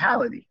that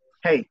mentality.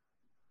 Hey,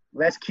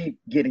 let's keep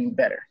getting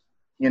better,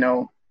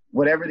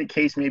 whatever the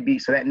case may be.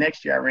 So that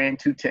next year I ran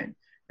 210.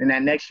 And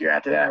that next year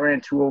after that, I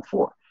ran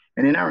 204.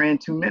 And then I ran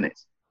 2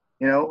 minutes,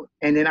 and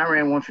then I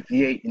ran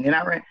 158. And then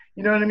I ran,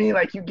 you know what I mean?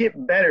 Like, you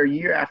get better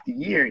year after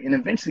year. And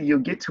eventually you'll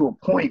get to a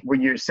point where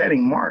you're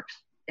setting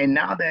marks. And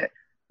now that,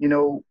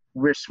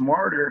 we're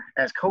smarter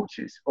as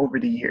coaches over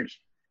the years,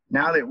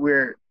 now that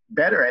we're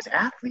better as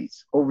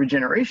athletes over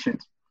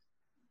generations,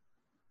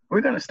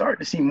 we're going to start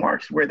to see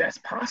marks where that's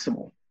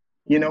possible.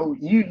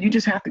 You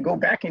just have to go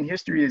back in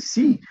history to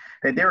see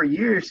that there were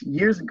years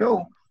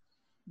ago,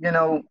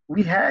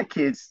 we had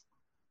kids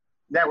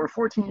that were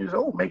 14 years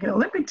old making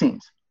Olympic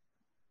teams.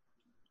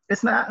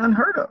 It's not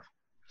unheard of.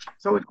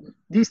 So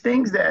these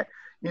things that,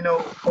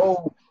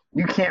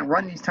 you can't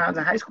run these times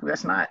in high school,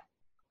 that's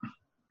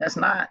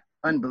not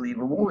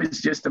unbelievable.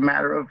 It's just a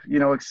matter of,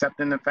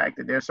 accepting the fact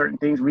that there are certain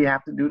things we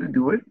have to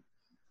do it.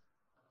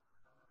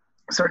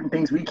 Certain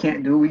things we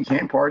can't do. We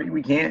can't party.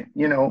 We can't,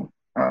 do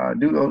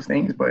those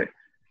things, but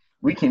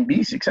we can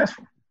be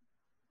successful.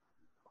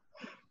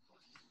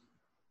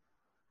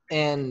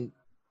 And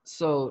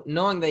so,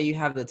 knowing that you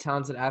have the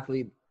talented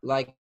athlete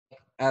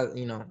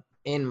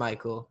in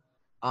Michael,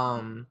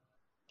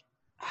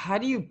 how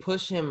do you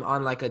push him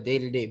on like a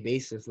day-to-day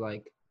basis?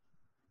 Like,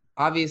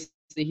 obviously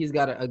he's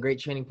got a great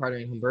training partner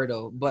in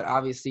Humberto, but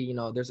obviously,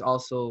 there's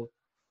also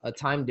a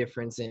time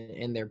difference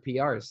in their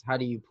PRs. How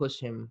do you push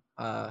him,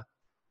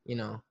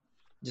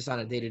 just on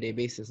a day-to-day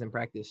basis in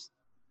practice?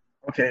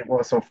 Okay,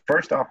 well, so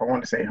first off, I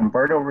want to say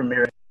Humberto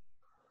Ramirez,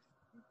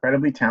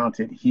 incredibly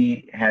talented.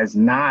 He has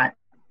not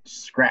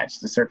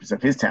scratched the surface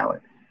of his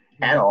talent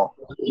at all.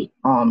 He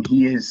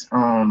is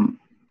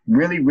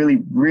really,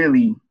 really,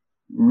 really,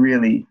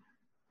 really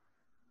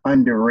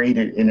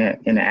underrated in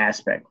an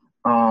aspect.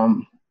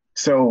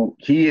 So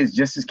he is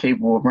just as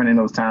capable of running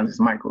those times as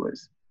Michael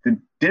is. The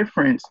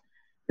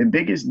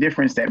biggest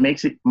difference that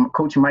makes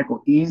coaching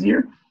Michael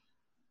easier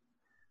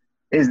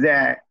is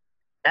that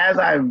as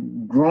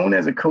I've grown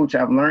as a coach,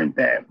 I've learned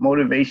that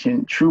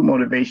true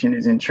motivation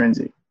is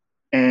intrinsic.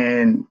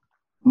 And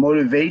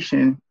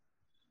motivation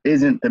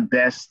isn't the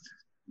best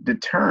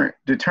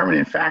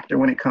determining factor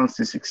when it comes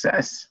to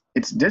success.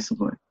 It's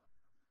discipline.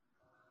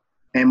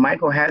 And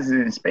Michael has it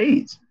in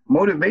spades.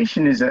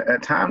 Motivation is a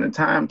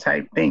time-to-time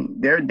type thing.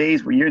 There are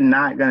days where you're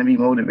not going to be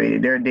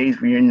motivated. There are days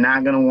where you're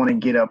not going to want to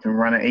get up and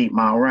run an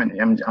 8-mile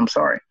run. I'm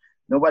sorry.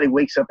 Nobody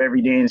wakes up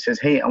every day and says,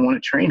 hey, I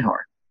want to train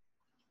hard.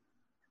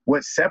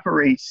 What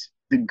separates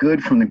the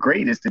good from the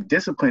great is the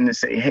discipline to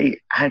say, hey,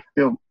 I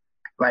feel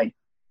like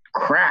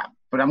crap,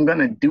 but I'm going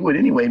to do it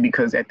anyway,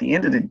 because at the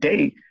end of the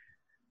day,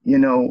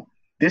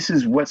 this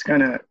is what's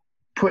going to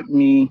put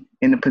me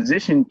in a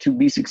position to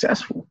be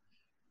successful.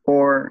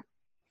 Or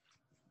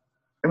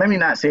let me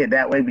not say it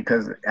that way,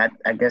 because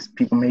I guess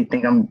people may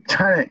think I'm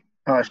trying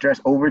to stress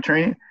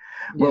overtraining.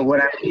 Yeah. But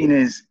what I mean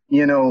is,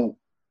 your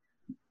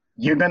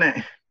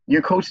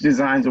coach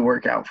designs a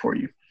workout for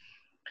you.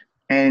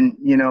 And,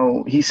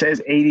 he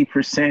says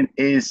 80%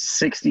 is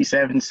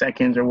 67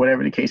 seconds or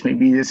whatever the case may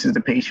be. This is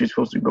the pace you're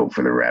supposed to go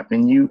for the rep.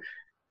 And you,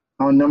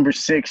 on number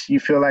 6, you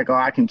feel like,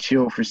 I can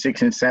chill for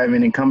 6 and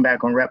 7 and come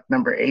back on rep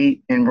number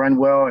 8 and run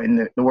well.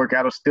 And the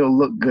workout will still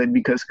look good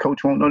because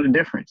coach won't know the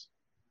difference.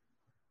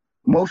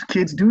 Most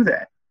kids do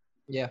that.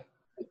 Yeah.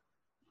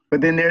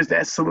 But then there's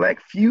that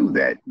select few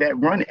that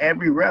run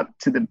every rep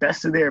to the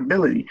best of their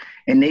ability,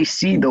 and they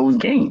see those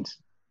gains.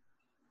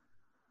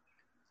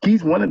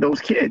 He's one of those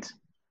kids.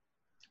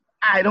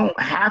 I don't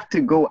have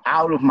to go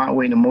out of my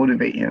way to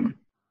motivate him.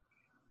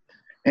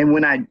 And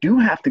when I do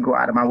have to go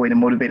out of my way to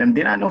motivate him,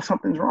 then I know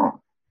something's wrong.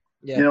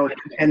 Yeah.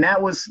 And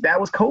that was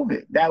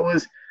COVID. That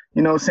was,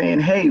 saying,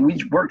 hey,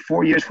 we worked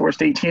 4 years for a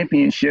state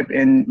championship,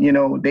 and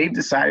they've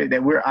decided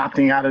that we're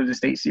opting out of the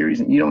state series,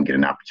 and you don't get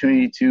an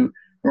opportunity to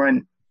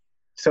run.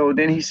 So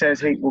then he says,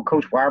 hey, well,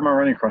 coach, why am I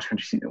running cross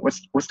country season?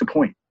 What's the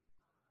point?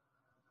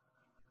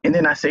 And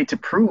then I say, to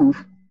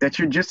prove that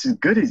you're just as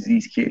good as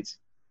these kids,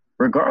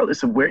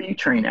 regardless of where you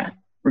train at,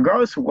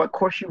 regardless of what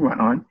course you run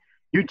on,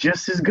 you're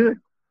just as good.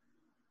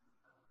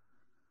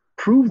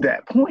 Prove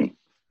that point.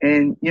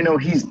 And,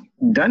 he's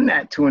done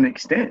that to an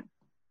extent.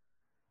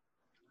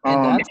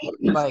 And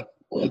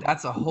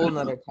that's a whole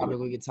nother topic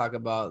we could talk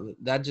about.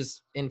 That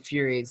just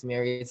infuriates me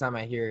every time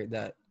I hear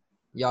that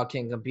y'all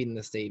can't compete in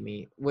the state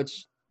meet,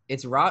 which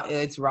it's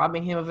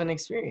robbing him of an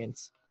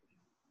experience.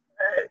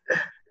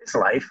 It's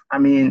life. I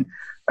mean,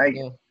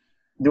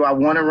 do I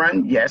want to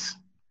run? Yes.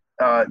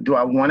 Do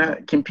I want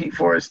to compete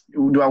for us?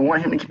 Do I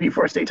want him to compete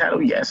for a state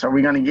title? Yes. Are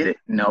we going to get it?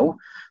 No.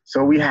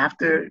 So we have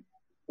to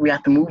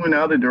move in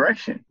the other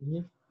direction.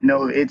 Mm-hmm.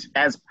 It's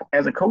as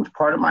a coach,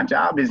 part of my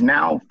job is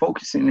now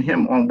focusing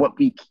him on what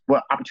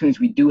opportunities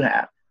we do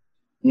have,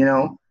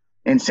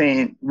 and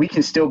saying we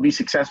can still be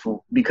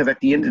successful, because at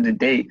the end of the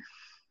day,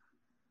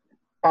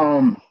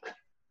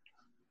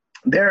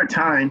 there are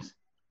times,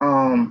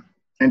 and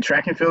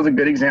track and field is a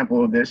good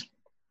example of this,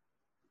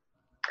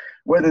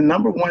 where the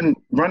number one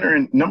runner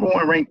and number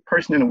one ranked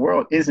person in the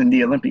world isn't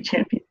the Olympic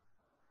champion.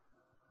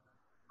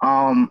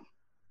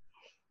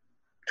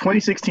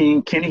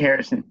 2016, Kenny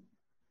Harrison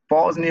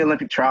falls in the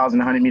Olympic trials in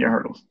the 100-meter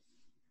hurdles.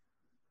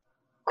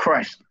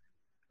 Crushed.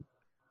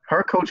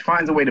 Her coach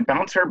finds a way to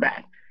bounce her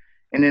back.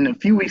 And then a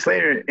few weeks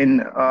later,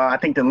 in I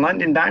think the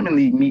London Diamond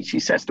League meet, she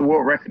sets the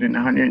world record in the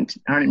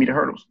 100-meter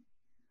hurdles.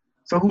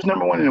 So who's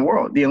number one in the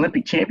world? The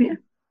Olympic champion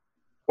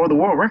or the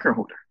world record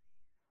holder?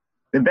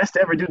 The best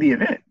to ever do the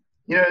event.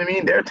 You know what I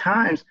mean? There are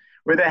times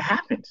where that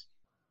happens.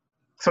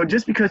 So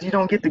just because you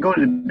don't get to go to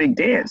the big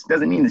dance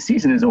doesn't mean the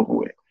season is over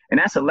with. And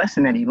that's a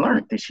lesson that he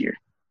learned this year.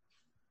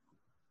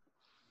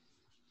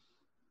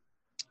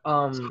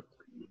 Go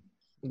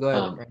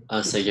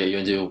ahead. So you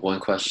want to do one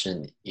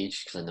question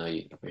each, because I know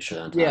we're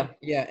short on time.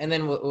 Yeah, and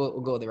then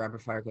we'll go with the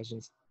rapid fire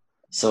questions.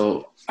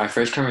 So our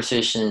first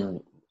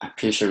conversation, I'm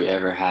pretty sure we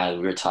ever had,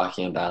 we were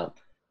talking about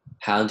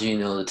how do you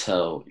know to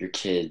tell your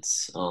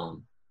kids,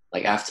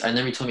 after, I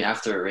remember you told me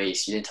after a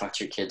race, you didn't talk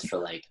to your kids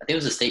for I think it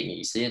was a state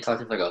meet, so you didn't talk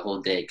to them for a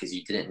whole day because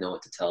you didn't know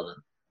what to tell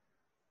them.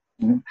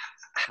 Mm-hmm.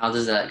 How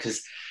does that,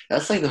 because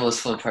that's the most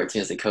fun part to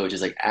me as a coach,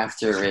 is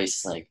after a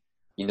race,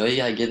 you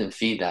gotta give them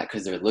feedback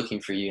because they're looking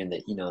for you and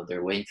that,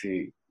 they're waiting for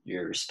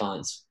your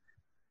response.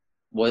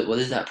 What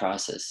is that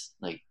process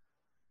like?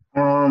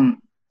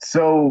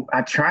 So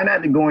I try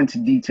not to go into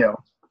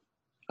detail.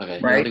 Okay.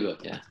 Right.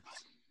 Yeah.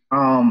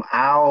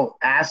 I'll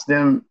ask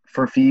them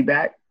for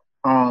feedback.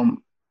 I'll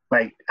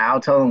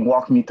tell them,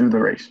 walk me through the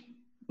race,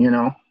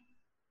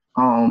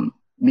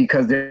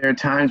 because there are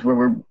times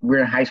where we're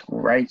in high school,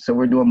 right? So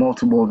we're doing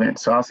multiple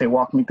events. So I'll say,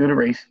 walk me through the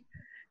race.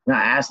 And I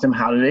ask them,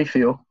 how do they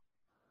feel?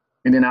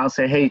 And then I'll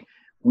say, hey,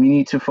 we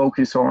need to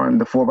focus on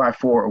the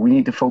 4x4. Or we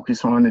need to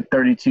focus on the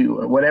 32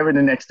 or whatever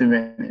the next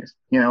event is,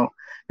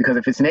 because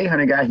if it's an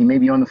 800 guy, he may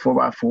be on the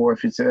 4x4.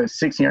 If it's a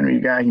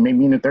 1600 guy, he may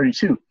be in the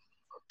 32.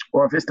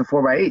 Or if it's the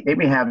 4x8, they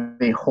may have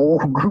a whole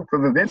group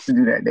of events to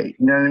do that day.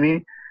 You know what I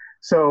mean?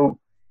 So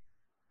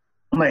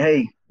I'm like,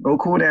 hey, go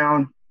cool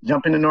down,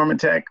 jump into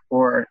Normatec,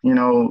 or,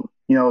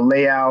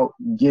 lay out,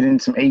 get in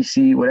some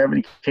AC, whatever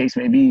the case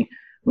may be.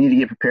 We need to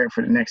get prepared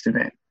for the next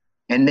event.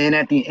 And then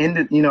at the end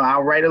of,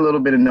 I'll write a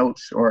little bit of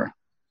notes, or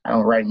I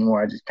don't write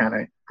anymore. I just kind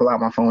of pull out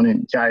my phone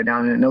and jot it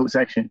down in the note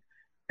section.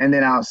 And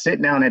then I'll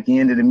sit down at the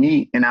end of the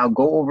meet and I'll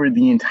go over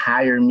the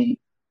entire meet,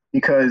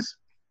 because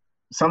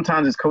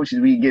sometimes as coaches,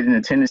 we get in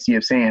a tendency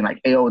of saying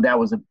hey, oh, that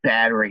was a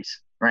bad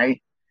race,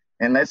 right?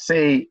 And let's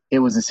say it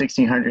was a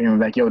 1600 and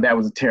we're like, yo, that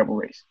was a terrible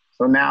race.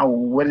 So now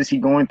what is he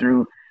going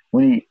through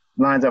when he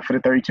lines up for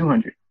the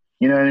 3200?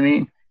 You know what I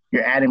mean?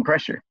 You're adding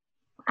pressure.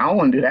 I don't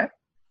want to do that.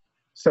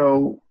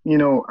 So,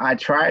 I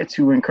try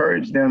to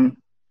encourage them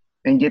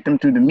and get them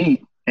through the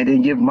meet, and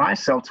then give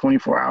myself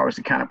 24 hours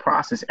to kind of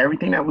process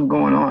everything that was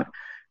going on.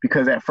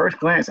 Because at first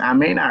glance, I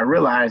may not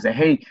realize that,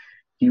 hey,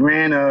 he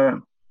ran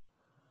a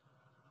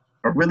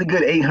really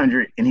good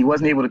 800 and he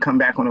wasn't able to come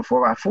back on a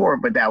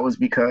 4x4, but that was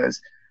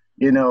because,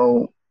 they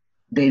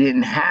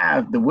didn't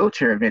have the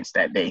wheelchair events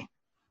that day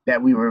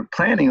that we were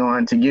planning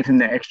on to give him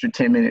the extra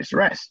 10 minutes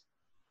rest,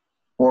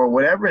 or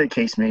whatever the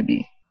case may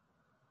be.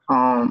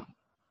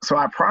 So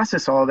I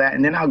process all that,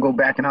 and then I'll go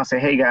back and I'll say,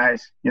 hey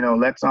guys,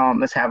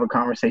 let's have a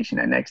conversation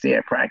that next day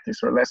at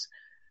practice, or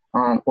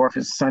or if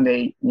it's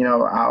Sunday,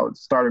 I'll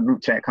start a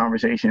group chat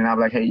conversation and I'll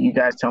be like, hey, you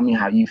guys tell me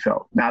how you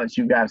felt now that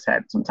you guys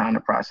had some time to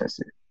process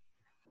it.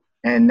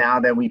 And now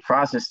that we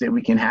processed it,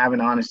 we can have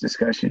an honest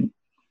discussion.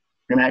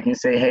 And I can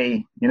say,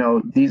 hey,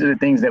 these are the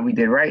things that we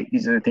did right.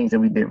 These are the things that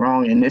we did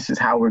wrong. And this is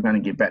how we're going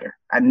to get better.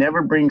 I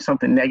never bring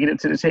something negative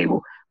to the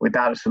table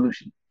without a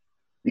solution,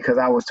 because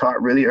I was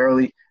taught really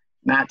early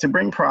not to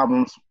bring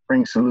problems,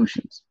 bring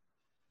solutions.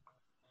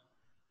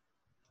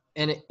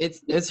 And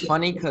it's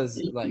funny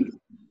because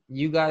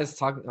you guys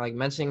talk like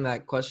mentioning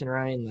that question,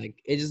 Ryan, like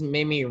it just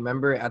made me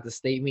remember at the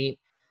state meet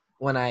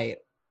when I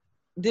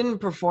didn't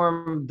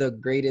perform the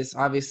greatest.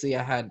 Obviously,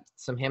 I had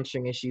some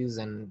hamstring issues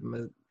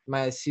and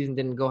my season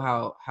didn't go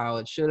how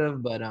it should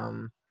have. But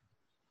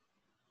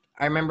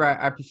I remember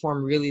I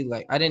performed really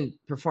like I didn't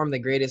perform the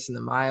greatest in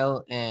the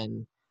mile,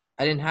 and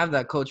I didn't have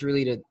that coach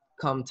really to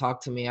come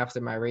talk to me after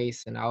my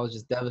race, and I was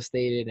just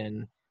devastated.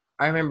 And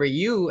I remember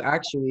you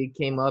actually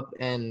came up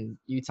and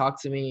you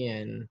talked to me,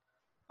 and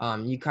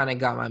you kind of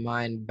got my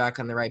mind back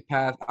on the right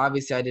path.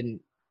 Obviously, I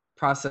didn't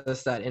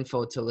process that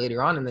info till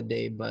later on in the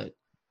day, but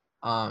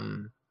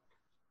um,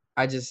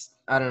 I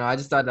don't know. I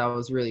just thought that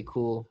was really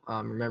cool,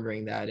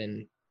 remembering that,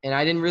 and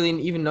I didn't really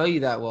even know you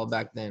that well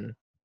back then.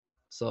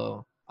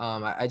 So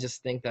I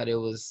just think that it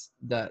was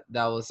that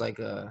was like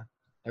a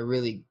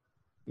really,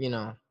 you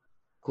know,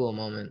 cool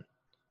moment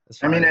as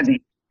I far mean, as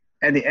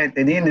at the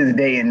end of the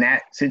day, in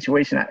that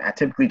situation, I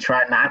typically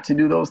try not to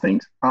do those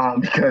things,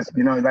 because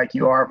like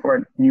you are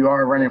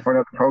running for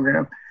the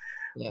program,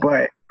 yeah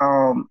but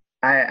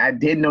I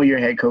did know your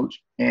head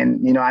coach,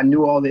 and I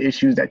knew all the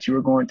issues that you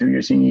were going through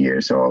your senior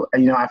year, so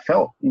I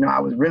felt I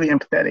was really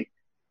empathetic,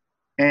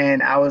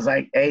 and I was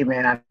like, hey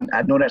man,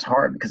 I know that's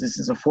hard because this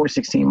is a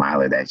 4:16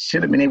 miler that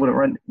should have been able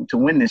to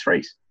win this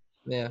race.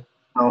 yeah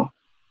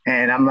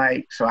And I'm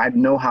like, so I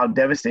know how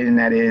devastating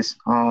that is.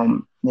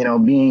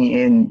 Being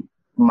in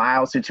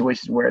mile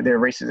situations where there are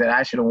races that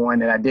I should have won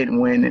that I didn't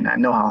win, and I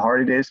know how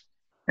hard it is.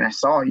 And I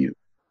saw you.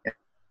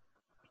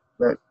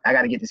 Look, I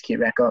got to get this kid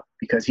back up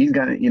because he's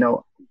gonna,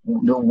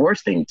 the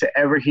worst thing to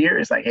ever hear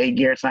is like, hey,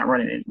 Garrett's not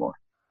running anymore,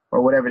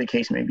 or whatever the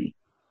case may be.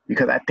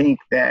 Because I think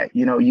that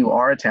you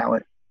are a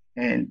talent,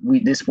 and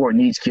this sport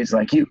needs kids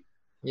like you.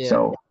 yeah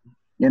So,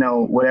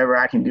 whatever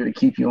I can do to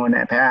keep you on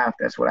that path,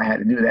 that's what I had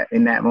to do that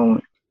in that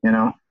moment.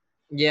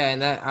 yeah.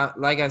 And that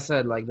like I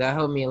said, like that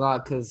helped me a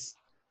lot because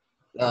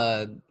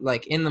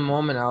like in the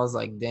moment I was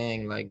like,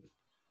 dang, like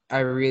I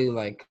really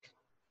like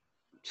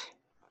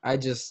I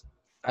just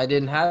I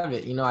didn't have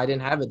it, I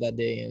didn't have it that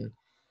day. And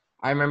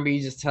I remember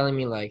you just telling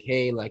me like,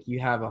 hey, like you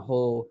have a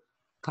whole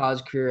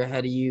college career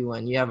ahead of you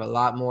and you have a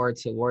lot more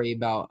to worry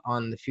about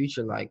on the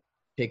future, like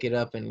pick it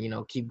up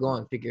and keep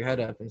going, pick your head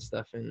up and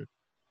stuff. And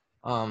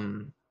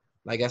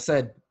like I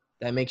said,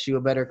 that makes you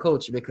a better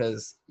coach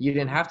because you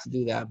didn't have to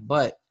do that,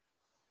 but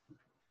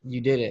you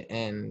did it.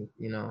 And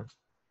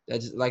that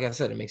just, like I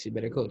said, it makes you a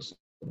better coach.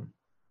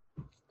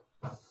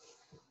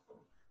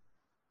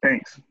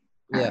 Thanks.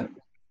 Yeah,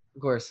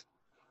 of course.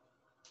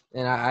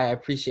 And I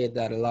appreciate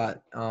that a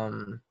lot.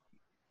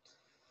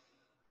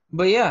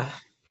 But yeah,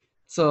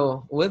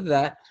 so with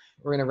that,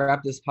 we're gonna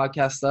wrap this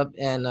podcast up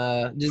and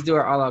just do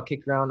our all-out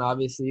kick round.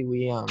 Obviously,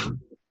 we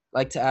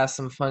like to ask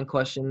some fun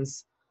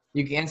questions.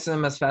 You can answer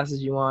them as fast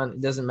as you want.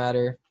 It doesn't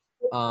matter.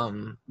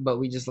 But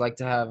we just like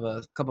to have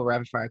a couple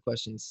rapid-fire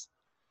questions.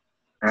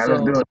 All right, So,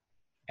 let's do it.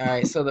 all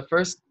right. So the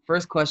first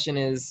question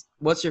is,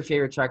 what's your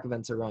favorite track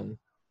event to run?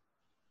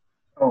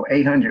 Oh,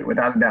 800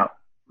 without a doubt.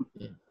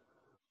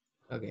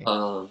 Okay.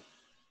 You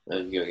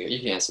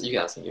can answer. You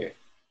can answer here.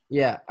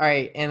 Yeah. All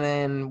right. And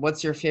then,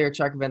 what's your favorite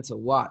track event to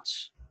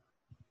watch?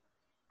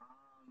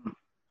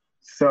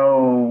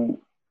 So,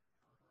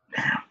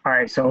 all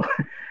right. So,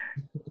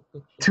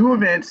 two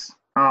events.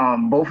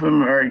 Both of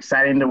them are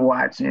exciting to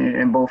watch,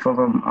 and both of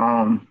them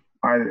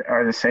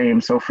are the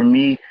same. So for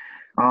me,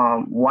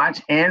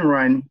 watch and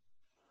run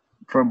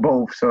for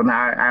both. So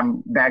now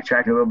I'm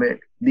backtracking a little bit.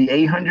 The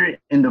 800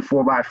 and the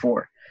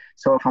 4x4.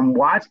 So if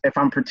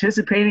I'm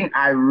participating,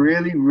 I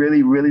really,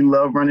 really, really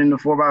love running the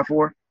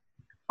 4x4.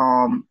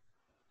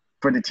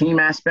 For the team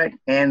aspect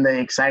and the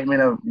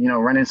excitement of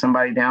running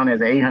somebody down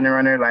as an 800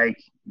 runner,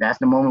 like that's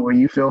the moment where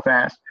you feel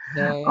fast.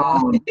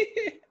 Yeah.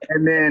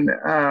 And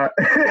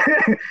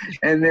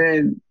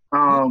then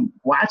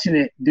watching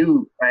it,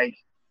 dude, like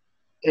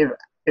if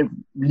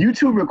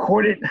YouTube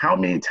recorded how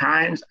many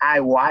times I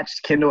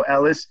watched Kendall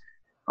Ellis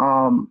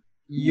run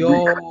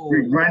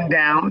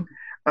down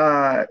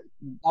that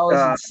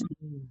was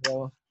insane,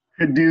 bro.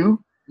 Purdue.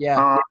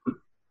 Yeah.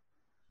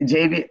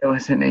 JV,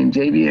 what's her name?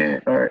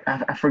 JV, or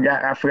I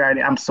forgot her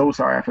name. I'm so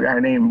sorry, I forgot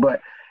her name.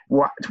 But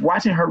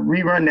watching her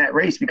rerun that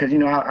race, because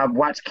I've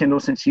watched Kendall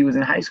since she was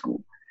in high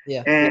school.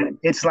 Yeah. And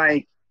it's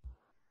like,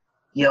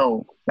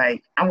 yo,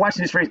 like I'm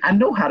watching this race. I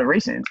know how the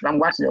race ends, but I'm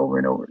watching it over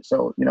and over.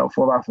 So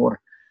 4x4.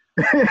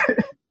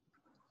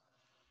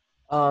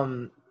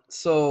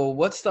 So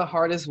what's the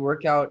hardest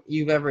workout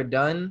you've ever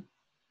done,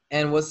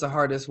 and what's the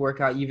hardest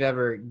workout you've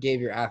ever gave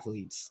your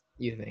athletes,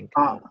 you think?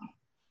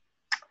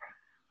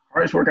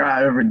 Hardest workout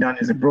I've ever done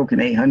is a broken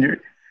 800.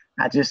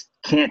 I just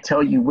can't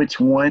tell you which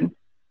one.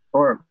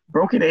 Or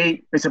broken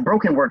 8, it's a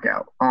broken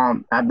workout.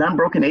 I've done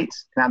broken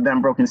 8s and I've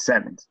done broken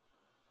 7s.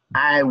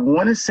 I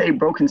want to say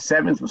broken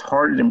 7s was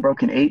harder than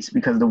broken 8s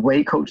because the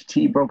way Coach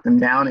T broke them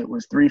down, it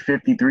was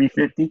 350,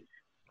 350.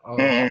 Oh.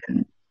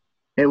 And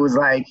it was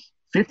like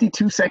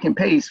 52-second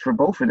pace for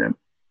both of them.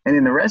 And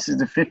then the rest is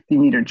the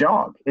 50-meter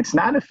jog. It's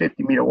not a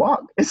 50-meter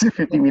walk. It's a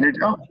 50-meter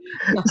jog.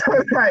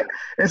 So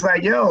it's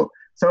like, yo,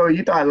 so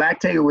you thought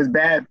lactate was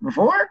bad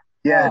before?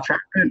 Yeah, Oh. try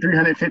running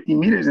 350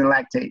 meters in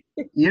lactate.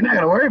 You're not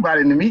gonna worry about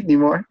it in the meet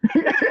anymore.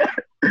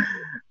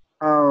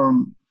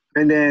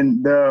 And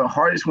then the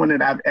hardest one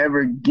that I've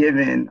ever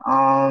given,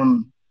 I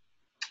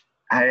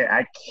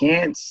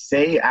can't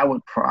say. I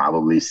would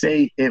probably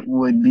say it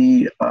would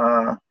be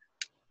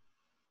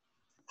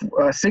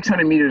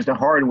 600 meters the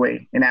hard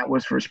way, and that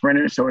was for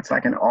sprinters. So it's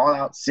like an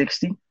all-out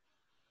 60.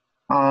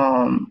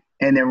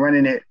 And they're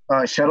running it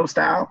shuttle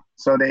style.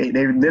 So they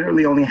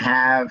literally only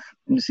have,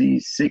 let me see,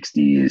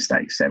 60 is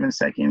like 7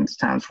 seconds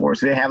times 4.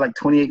 So they have like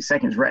 28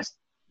 seconds rest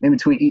in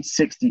between each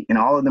 60, and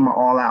all of them are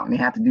all out, and they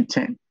have to do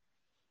 10.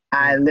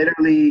 I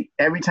literally,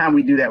 every time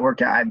we do that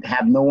workout, I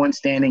have no one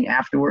standing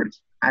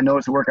afterwards. I know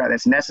it's a workout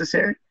that's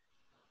necessary,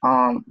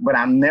 but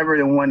I'm never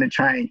the one to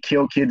try and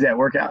kill kids at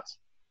workouts.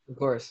 Of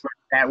course.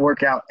 At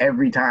workout,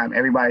 every time,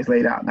 everybody's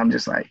laid out, and I'm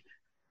just like,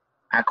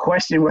 I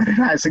question whether or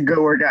not it's a good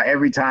workout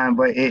every time,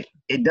 but it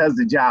does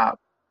the job.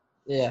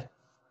 Yeah.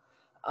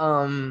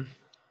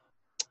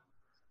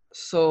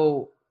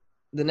 So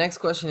the next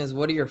question is,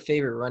 what are your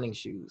favorite running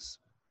shoes?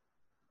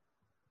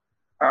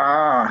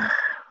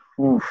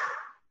 Oof.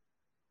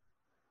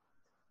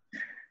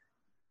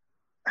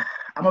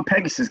 I'm a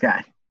Pegasus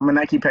guy. I'm a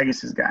Nike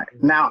Pegasus guy.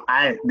 Now,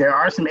 there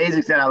are some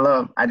ASICs that I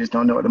love. I just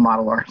don't know what the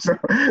model are. So.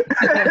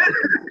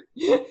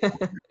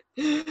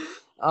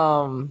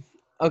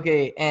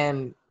 Okay,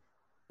 and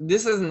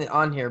this isn't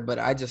on here, but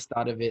I just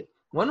thought of it.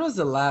 When was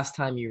the last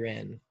time you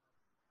ran?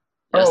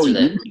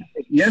 Yesterday.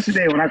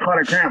 Yesterday when I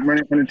caught a cramp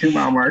running from the 2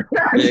 mile mark.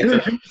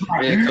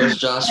 Coach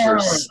Josh were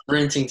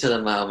sprinting to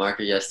the mile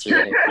marker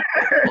yesterday.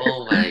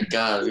 Oh my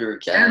God, we were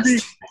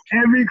gassed.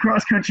 Every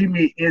cross country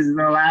meet is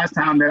the last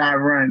time that I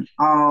run.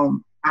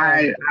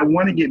 I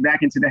want to get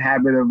back into the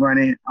habit of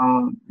running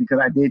because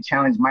I did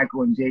challenge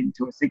Michael and Jaden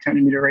to a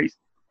 600 meter race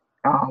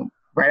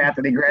right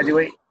after they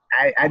graduate.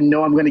 I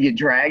know I'm going to get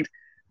dragged,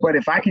 but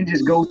if I can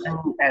just go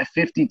through at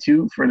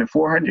 52 for the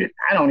 400,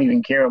 I don't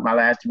even care what my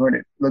last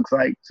 200 looks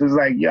like. So it's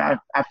like, yeah,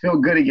 I feel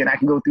good again. I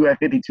can go through at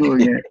 52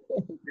 again.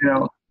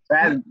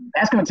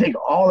 That's going to take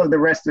all of the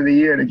rest of the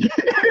year to get.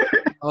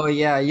 Oh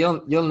yeah,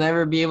 you'll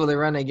never be able to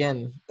run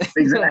again.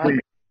 Exactly.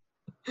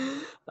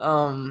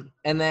 And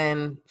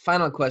then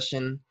final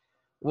question: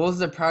 what was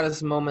the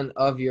proudest moment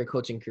of your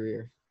coaching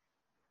career?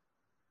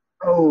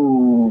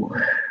 Ooh.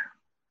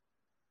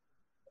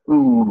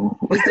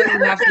 This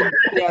doesn't have to.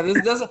 Yeah,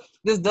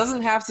 this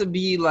doesn't have to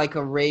be like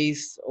a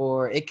race,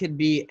 or it could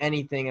be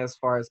anything as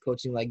far as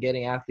coaching, like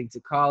getting athletes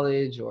to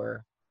college,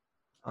 or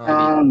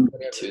whatever.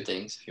 2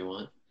 things if you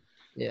want.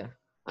 Yeah.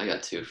 I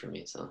got 2 for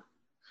me, so.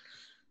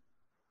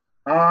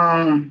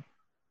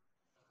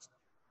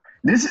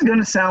 This is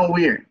gonna sound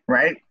weird,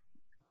 right?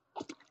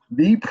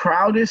 The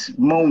proudest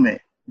moment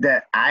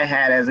that I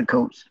had as a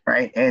coach,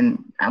 right,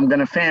 and I'm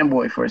gonna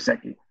fanboy for a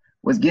second,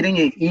 was getting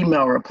an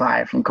email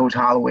reply from Coach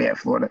Holloway at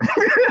Florida.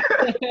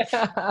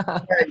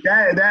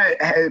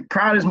 that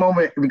proudest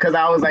moment, because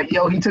I was like,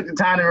 yo, he took the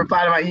time to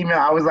reply to my email.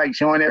 I was like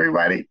showing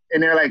everybody,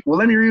 and they're like, well,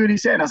 let me read what he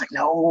said. And I was like,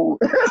 no.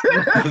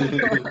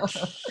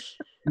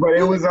 But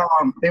it was a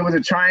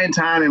trying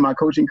time in my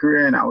coaching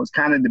career, and I was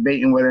kind of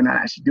debating whether or not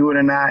I should do it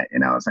or not.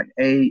 And I was like,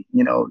 hey,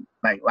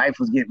 like life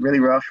was getting really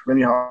rough,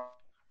 really hard.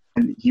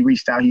 And he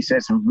reached out. He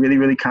said some really,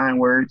 really kind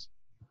words,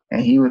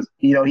 and he was,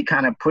 he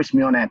kind of pushed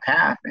me on that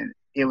path. And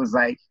it was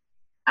like,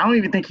 I don't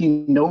even think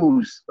he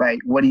knows like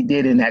what he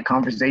did in that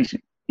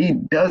conversation. He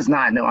does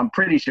not know. I'm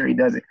pretty sure he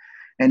doesn't,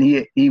 and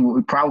he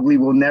probably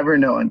will never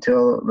know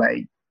until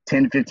like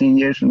 10, 15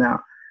 years from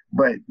now.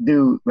 But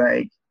dude,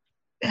 like,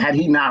 had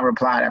he not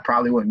replied, I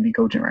probably wouldn't be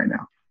coaching right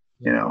now,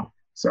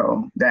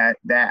 So that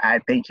I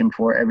thank him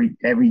for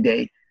every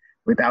day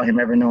without him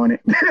ever knowing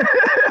it.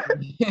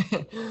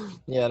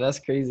 Yeah, that's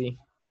crazy.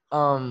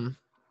 All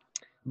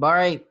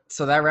right,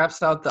 so that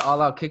wraps out the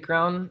All Out Kick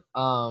Round.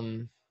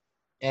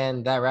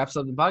 And that wraps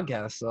up the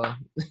podcast. So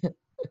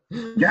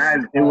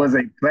guys, it was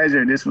a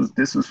pleasure. This was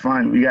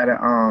fun. We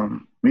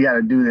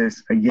gotta do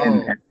this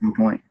again at some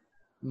point.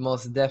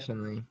 Most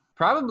definitely.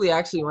 Probably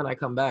actually when I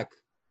come back.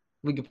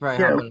 We could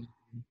probably have one.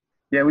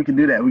 Yeah, we could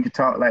do that. We could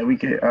talk, like, we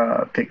could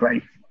pick,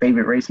 like,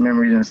 favorite race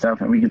memories and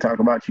stuff, and we could talk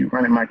about you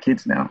running my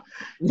kids now.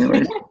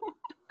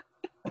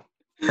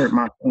 Hurt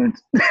my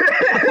feelings.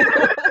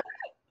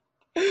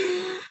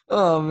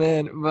 Oh,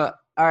 man. But,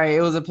 all right,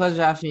 it was a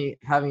pleasure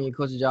having you,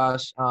 Coach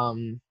Josh.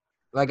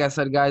 Like I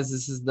said, guys,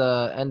 this is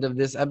the end of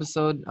this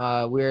episode.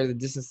 We're the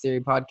Distance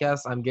Theory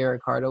Podcast. I'm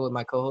Garrett Cardo with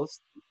my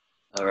co-host.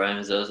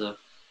 Ryan Zozo.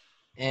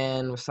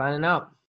 And we're signing out.